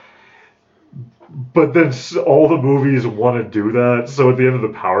 But then all the movies want to do that. So at the end of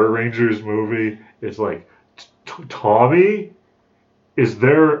the Power Rangers movie, it's like, Tommy? Is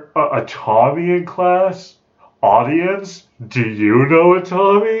there a Tommy in class? Audience, do you know a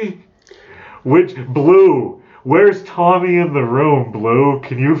Tommy? Blue? Where's Tommy in the room, Blue?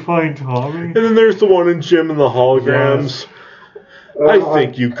 Can you find Tommy? And then there's the one in Jim and the Holograms. Yes. I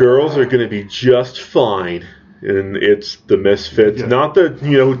think you girls are going to be just fine. And it's the Misfits. Yeah. Not the,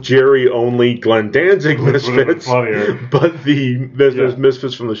 Jerry only Glenn Danzig Misfits, but the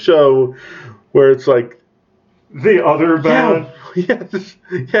Misfits from the show, where it's like... The other band?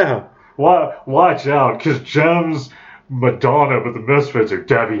 Yeah. Watch out, because Jem's Madonna, but the Misfits are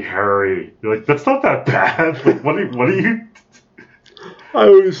Debbie Harry. You're like, that's not that bad. Like, what are you... I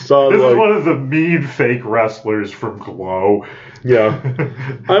always thought this is one of the mean fake wrestlers from Glow. Yeah.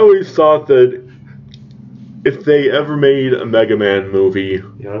 I always thought that if they ever made a Mega Man movie,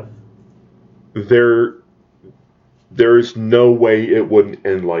 there's no way it wouldn't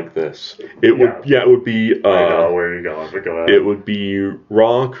end like this. It would be. I know where you're going, but go ahead. It would be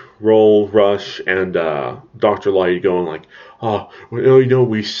Rock, Roll, Rush, and Dr. Light going like,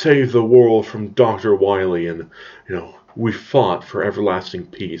 we saved the world from Dr. Wily, and we fought for everlasting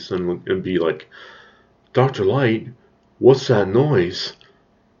peace, and be like, Dr. Light, what's that noise?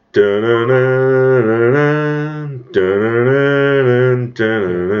 And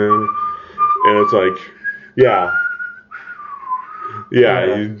it's like, yeah.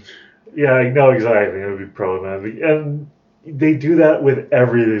 Yeah, I know exactly. It would be problematic. And they do that with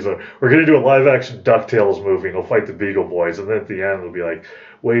everything. So we're going to do a live action DuckTales movie and we'll fight the Beagle Boys. And then at the end, it'll be like,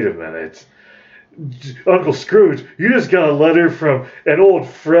 wait a minute. Uncle Scrooge, you just got a letter from an old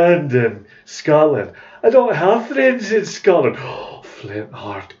friend in Scotland. I don't have friends in Scotland. Oh,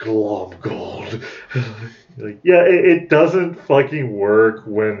 Flintheart Glomgold. Like, yeah, it doesn't fucking work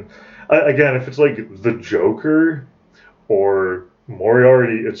when, again, if it's like the Joker or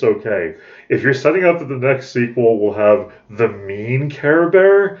Moriarty, it's okay. If you're setting up that the next sequel will have the mean Care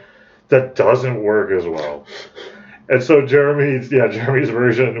Bear, that doesn't work as well. And so Jeremy's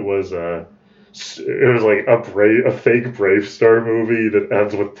version was it was like a fake Brave Star movie that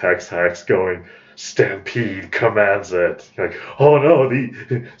ends with Tex Hex going, Stampede commands it. Like, oh no,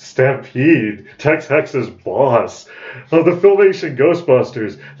 the Stampede, Tex Hex's boss. Oh, the Filmation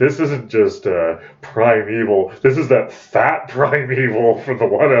Ghostbusters. This isn't just Primeval. This is that fat Primeval from the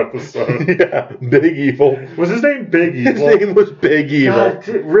one episode. Yeah, Big Evil. Was his name Big Evil? His name was Big Evil. God,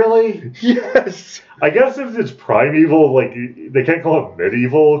 really? Yes. I guess if it's Primeval, like, they can't call it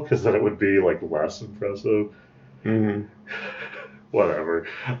Medieval, because then it would be, like, less impressive. Mm-hmm. Whatever.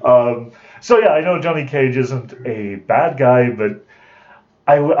 So yeah, I know Johnny Cage isn't a bad guy, but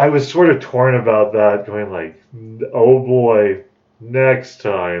I was sort of torn about that, going like, oh boy, next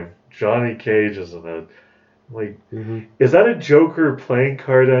time Johnny Cage is in it. Like, is that a Joker playing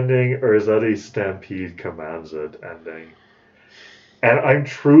card ending, or is that a Stampede commands it ending? And I'm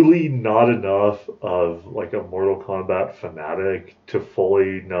truly not enough of like a Mortal Kombat fanatic to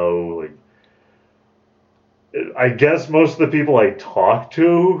fully know, like, I guess most of the people I talked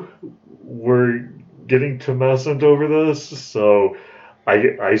to were getting tumescent over this, so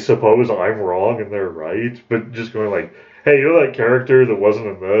I suppose I'm wrong and they're right, but just going like, hey, you know that character that wasn't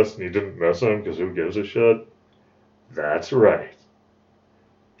in this and you didn't miss him because who gives a shit? That's right.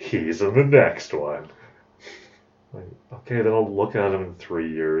 He's in the next one. Like, okay, then I'll look at him in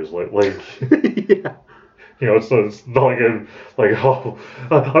 3 years. Like Yeah. You know, it's not like oh,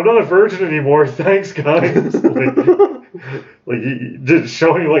 I'm not a virgin anymore. Thanks, guys. Just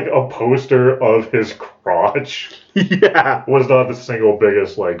showing like a poster of his crotch. Yeah. Was not the single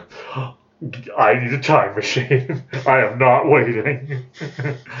biggest like, I need a time machine. I am not waiting.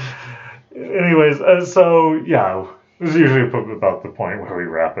 Anyways, so yeah, this is usually about the point where we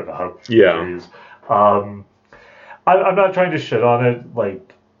wrap it up. Yeah. I'm not trying to shit on it.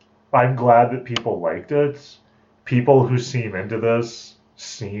 Like, I'm glad that people liked it. People who seem into this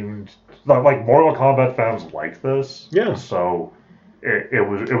seemed like Mortal Kombat fans like this. Yeah. So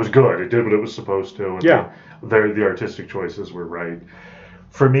it was good. It did what it was supposed to. And yeah. The artistic choices were right.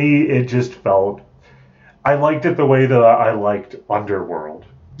 For me, it just felt, I liked it the way that I liked Underworld.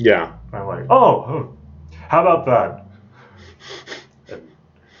 Yeah. I'm like, oh, how about that?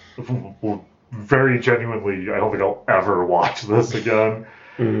 And very genuinely, I don't think I'll ever watch this again.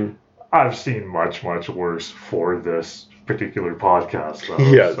 Mm-hmm. I've seen much, much worse for this particular podcast, though.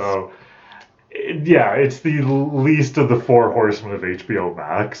 Yes. So, yeah, it's the least of the four horsemen of HBO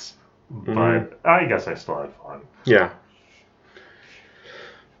Max, but I guess I still had fun. Yeah.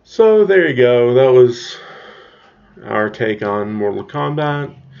 So, there you go. That was our take on Mortal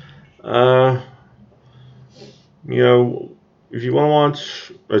Kombat. You know, if you want to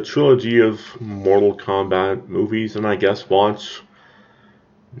watch a trilogy of Mortal Kombat movies, then I guess watch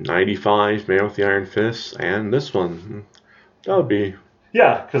 95, Man with the Iron Fist, and this one. That would be...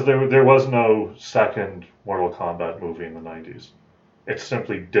 Yeah, because there was no second Mortal Kombat movie in the 90s. It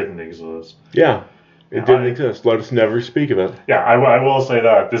simply didn't exist. Yeah, it didn't exist. Let us never speak of it. Yeah, I will say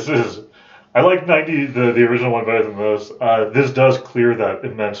that. This is... I like the original one better than this. This does clear that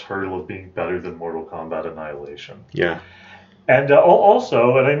immense hurdle of being better than Mortal Kombat Annihilation. Yeah. And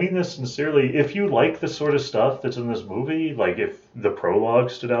also, and I mean this sincerely, if you like the sort of stuff that's in this movie, like if the prologue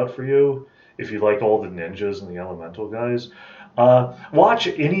stood out for you, if you like all the ninjas and the elemental guys, watch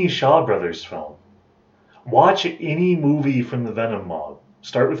any Shaw Brothers film. Watch any movie from the Venom mob.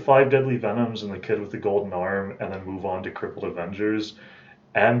 Start with Five Deadly Venoms and the Kid with the Golden Arm, and then move on to Crippled Avengers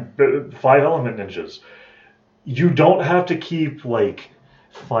and Five Element Ninjas. You don't have to keep, like,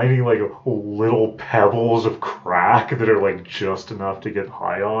 finding like little pebbles of crack that are like just enough to get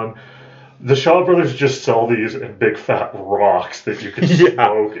high on. The Shaw Brothers just sell these in big fat rocks that you can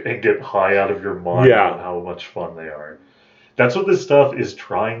smoke and get high out of your mind on how much fun they are. That's what this stuff is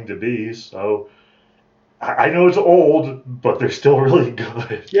trying to be. So I know it's old, but they're still really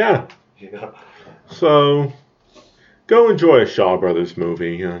good. Yeah. So go enjoy a Shaw Brothers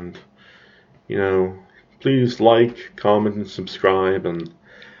movie, and you know, please like, comment, and subscribe, and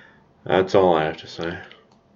that's all I have to say.